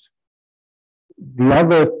members. The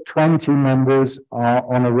other 20 members are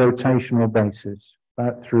on a rotational basis,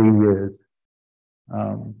 about 3 years.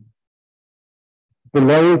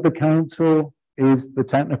 Below the council is the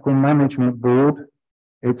Technical Management Board.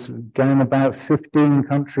 It's again about 15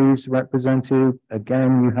 countries represented.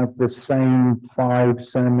 Again, you have the same 5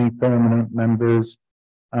 semi-permanent members,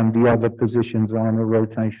 and the other positions are on a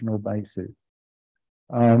rotational basis.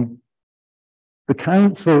 The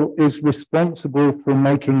council is responsible for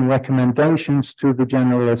making recommendations to the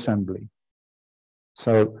General Assembly.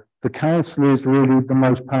 So the council is really the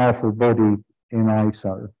most powerful body in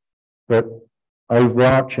ISO, but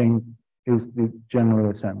overarching is the General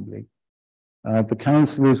Assembly. The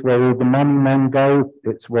council is where all the money men go.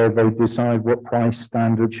 It's where they decide what price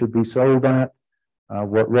standard should be sold at,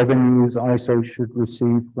 what revenues ISO should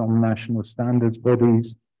receive from national standards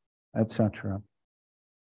bodies, etc.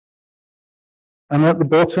 And at the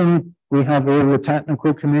bottom, we have all the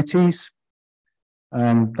technical committees.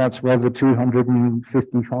 That's where the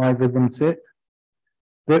 255 of them sit.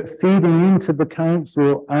 But feeding into the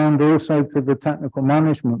council and also to the Technical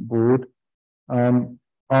Management Board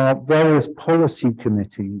are various policy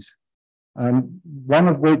committees. one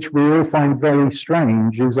of which we all find very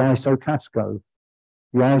strange is ISO CASCO,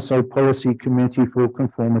 the ISO Policy Committee for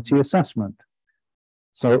Conformity Assessment.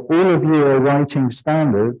 So all of you are writing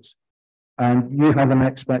standards and you have an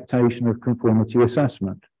expectation of conformity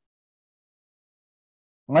assessment.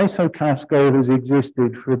 ISO CASCO has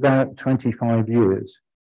existed for about 25 years.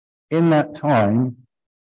 In that time,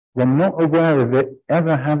 we're not aware of it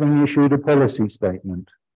ever having issued a policy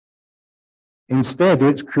statement. Instead,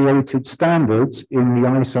 it's created standards in the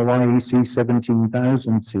ISO IEC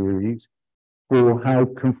 17000 series for how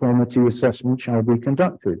conformity assessment shall be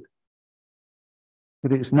conducted.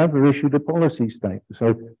 But it's never issued a policy statement.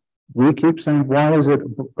 So we keep saying, why is it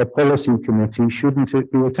a policy committee? Shouldn't it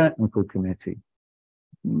be a technical committee?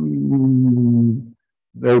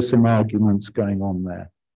 There's some arguments going on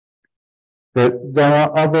there. But there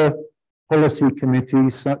are other policy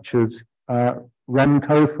committees such as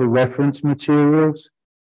REMCO for reference materials.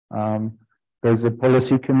 There's a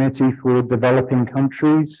policy committee for developing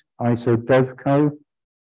countries, ISO DevCo.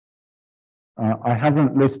 I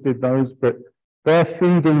haven't listed those, but they're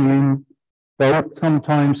feeding in both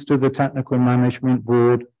sometimes to the Technical Management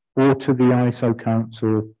Board or to the ISO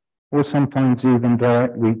Council, or sometimes even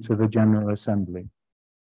directly to the General Assembly.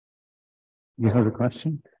 You have a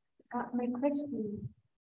question?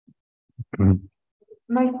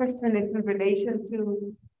 My question is in relation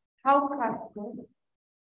to how CASCO,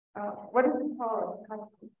 what is the power of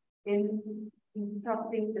CASCO in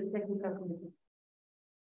instructing the technical committee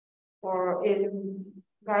or in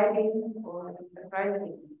guiding or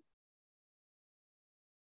advising?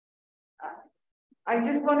 I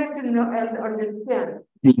just wanted to know and understand.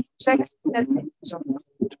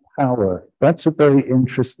 Power. That's a very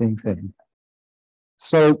interesting thing.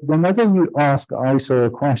 So whenever you ask ISO a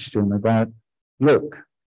question about, look,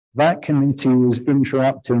 that committee is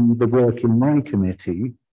interrupting the work in my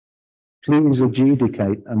committee, please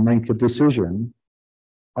adjudicate and make a decision,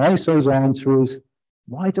 ISO's answer is,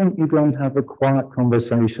 why don't you go and have a quiet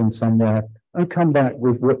conversation somewhere and come back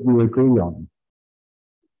with what you agree on?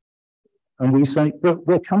 And we say, look,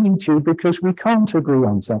 we're coming to you because we can't agree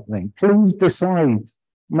on something. Please decide,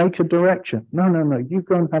 make a direction. No, you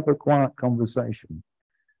go and have a quiet conversation.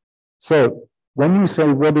 So when you say,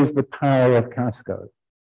 what is the power of CASCO?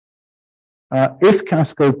 If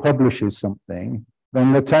CASCO publishes something,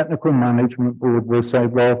 then the Technical Management Board will say,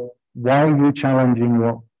 well, why are you challenging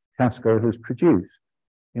what CASCO has produced?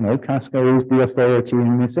 You know, CASCO is the authority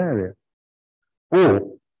in this area. Or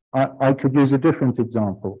I could use a different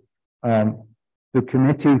example. The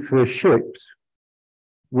Committee for Ships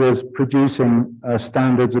was producing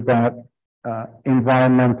standards about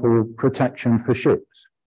environmental protection for ships.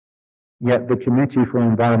 Yet the Committee for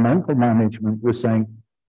Environmental Management was saying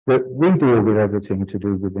that we deal with everything to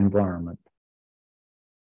do with environment.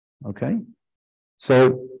 Okay?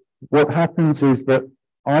 So what happens is that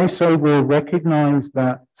ISO will recognize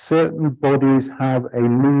that certain bodies have a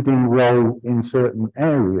leading role in certain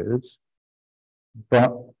areas,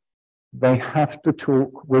 but they have to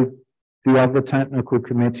talk with the other technical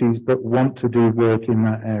committees that want to do work in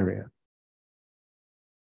that area.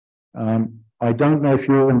 I don't know if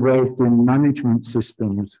you're involved in management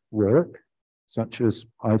systems work, such as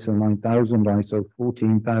ISO 9000, ISO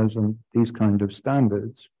 14000, these kind of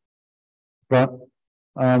standards. But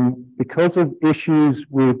because of issues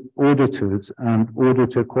with auditors and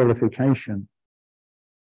auditor qualification,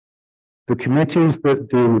 the committees that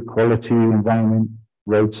deal with quality, environment,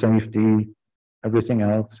 road safety, everything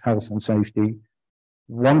else, health and safety,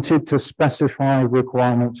 wanted to specify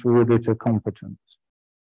requirements for auditor competence.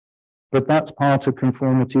 But that's part of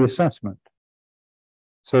conformity assessment.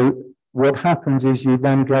 So what happens is you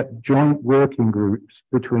then get joint working groups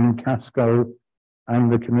between CASCO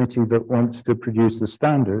and the committee that wants to produce the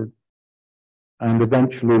standard, and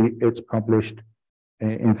eventually it's published.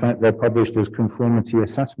 In fact, they're published as conformity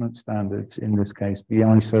assessment standards, in this case, the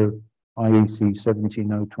ISO IEC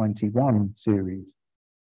 17021 series.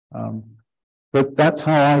 But that's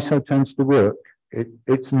how ISO tends to work.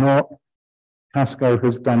 It's not CASCO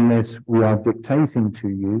has done this, we are dictating to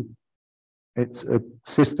you. It's a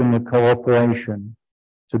system of cooperation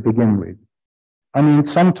to begin with. I mean,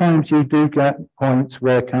 sometimes you do get points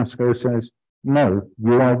where CASCO says, no,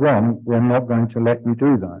 you are wrong, we're not going to let you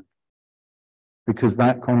do that, because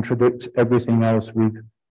that contradicts everything else we've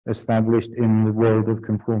established in the world of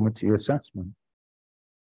conformity assessment.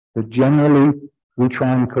 But generally, we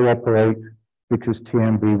try and cooperate because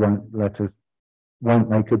TMB won't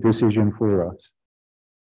make a decision for us.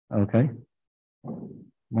 Okay?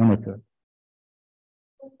 Monica.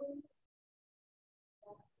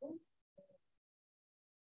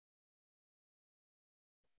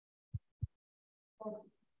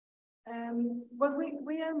 Well,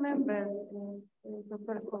 we are members,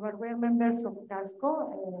 Dr. Escobar, we are members of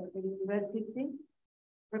Casco, the university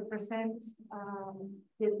represents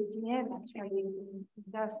the DGN actually in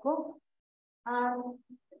Casco.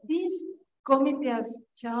 This committee, as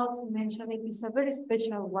Charles mentioned, it is a very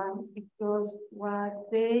special one because what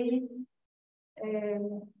they,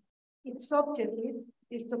 its objective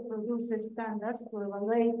is to produce standards to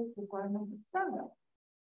evaluate requirements standards.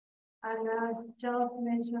 And as Charles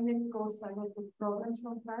mentioned, it causes a lot of problems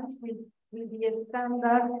sometimes with the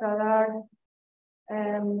standards that are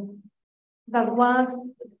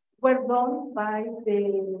were done by the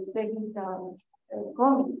technical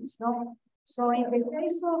committees. No? So in the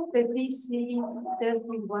case of the DC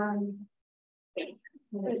 331,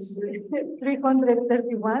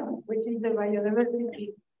 which is the biodiversity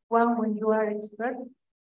one when you are expert,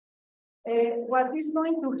 what is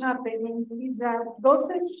going to happen is that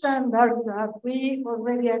those standards that we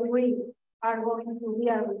already agree are going to be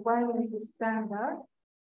a requirements standard,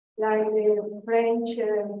 like the French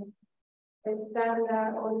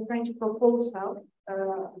standard or French proposal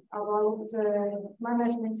about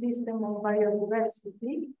management system of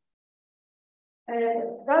biodiversity.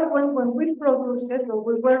 That one, when we produced it, or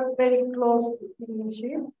we were very close to finish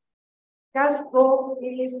it, Casco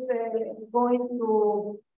is going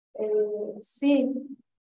to see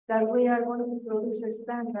that we are going to produce a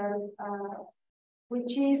standard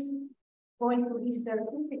which is going to be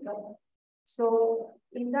certificate. So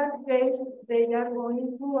in that case, they are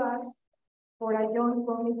going to ask for a joint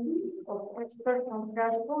committee of experts from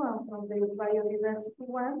Casco and from the biodiversity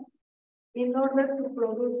one in order to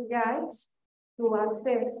produce guides to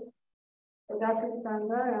assess that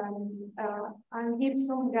standard and give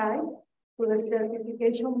some guide to the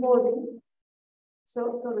certification body.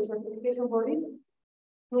 So the certification bodies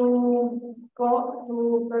to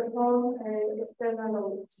perform external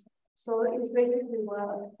audits. So it's basically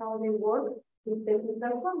how they work with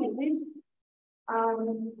technical committees.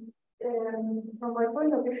 From my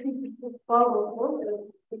point of view, it's powerful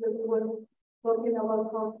because we were talking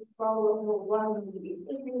about how powerful was.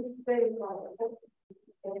 It is very powerful.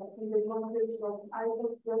 In the context of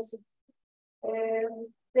ISO plus,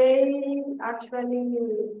 they actually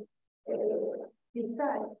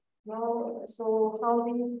decide, so how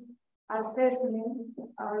these assessments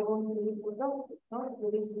are going to be conducted, to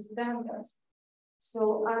these standards.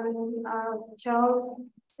 So, as Charles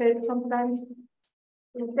said, sometimes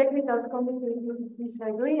in technical committee we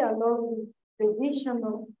disagree a lot with the vision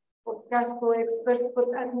of Casco experts,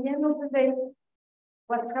 but at the end of the day,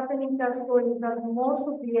 what's happening in Casco is that most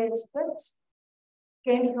of the experts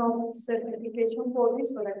came from certification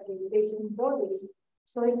bodies or accreditation bodies.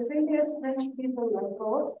 So it's really French people like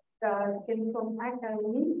us that came from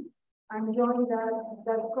academy and joined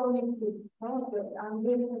that community, and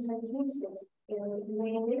really Massachusetts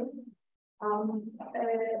mainly.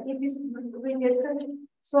 It is really essential.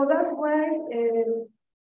 So that's why,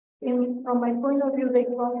 from my point of view, they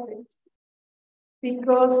conflict,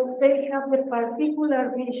 because they have the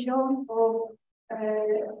particular vision of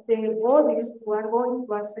the bodies who are going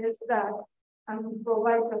to assess that and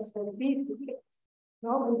provide a certificate,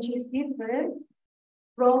 which is different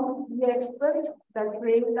from the experts that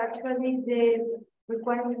create actually the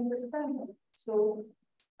requirement standard. So,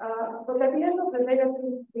 but at the end of the day,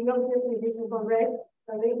 the objective is correct,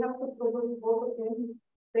 that they have to produce both of them.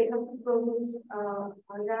 They have to produce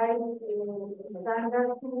a guide, a standard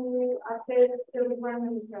to assess the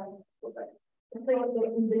requirement standard. So that's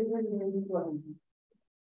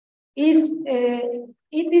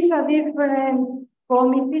it is a different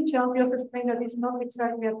committee. Charles just explained that it's not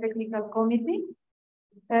exactly a technical committee.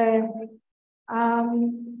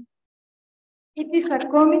 It is a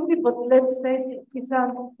committee, but let's say it's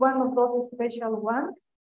one of those special ones,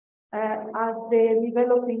 as the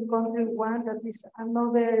developing country one, that is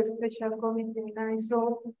another special committee in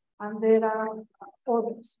ISO, and there are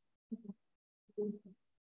others.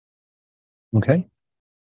 Okay.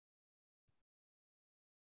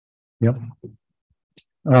 Yep.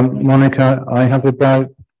 Monica, I have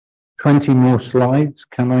about 20 more slides.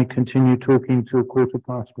 Can I continue talking till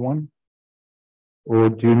 1:15? Or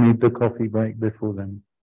do you need the coffee break before then?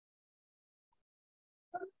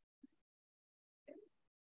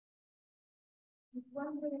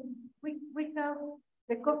 We have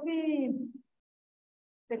the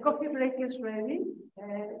coffee break is ready.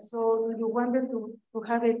 So do you want to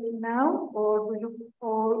have it now, or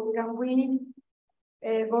can we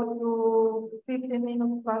go to 15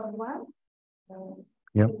 minutes past 1?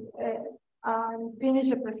 Yeah. And finish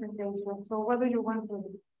the presentation. So what do you want to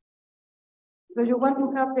do? Do you want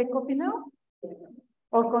to have the coffee now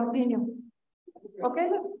or continue? Okay,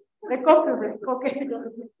 The coffee break, okay.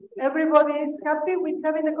 Everybody is happy with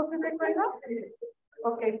having the coffee break right now?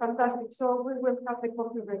 Okay, fantastic. So we will have the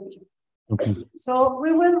coffee break. Okay. So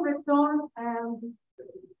we will return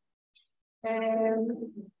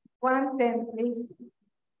 1:10, please.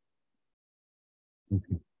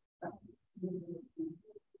 Okay.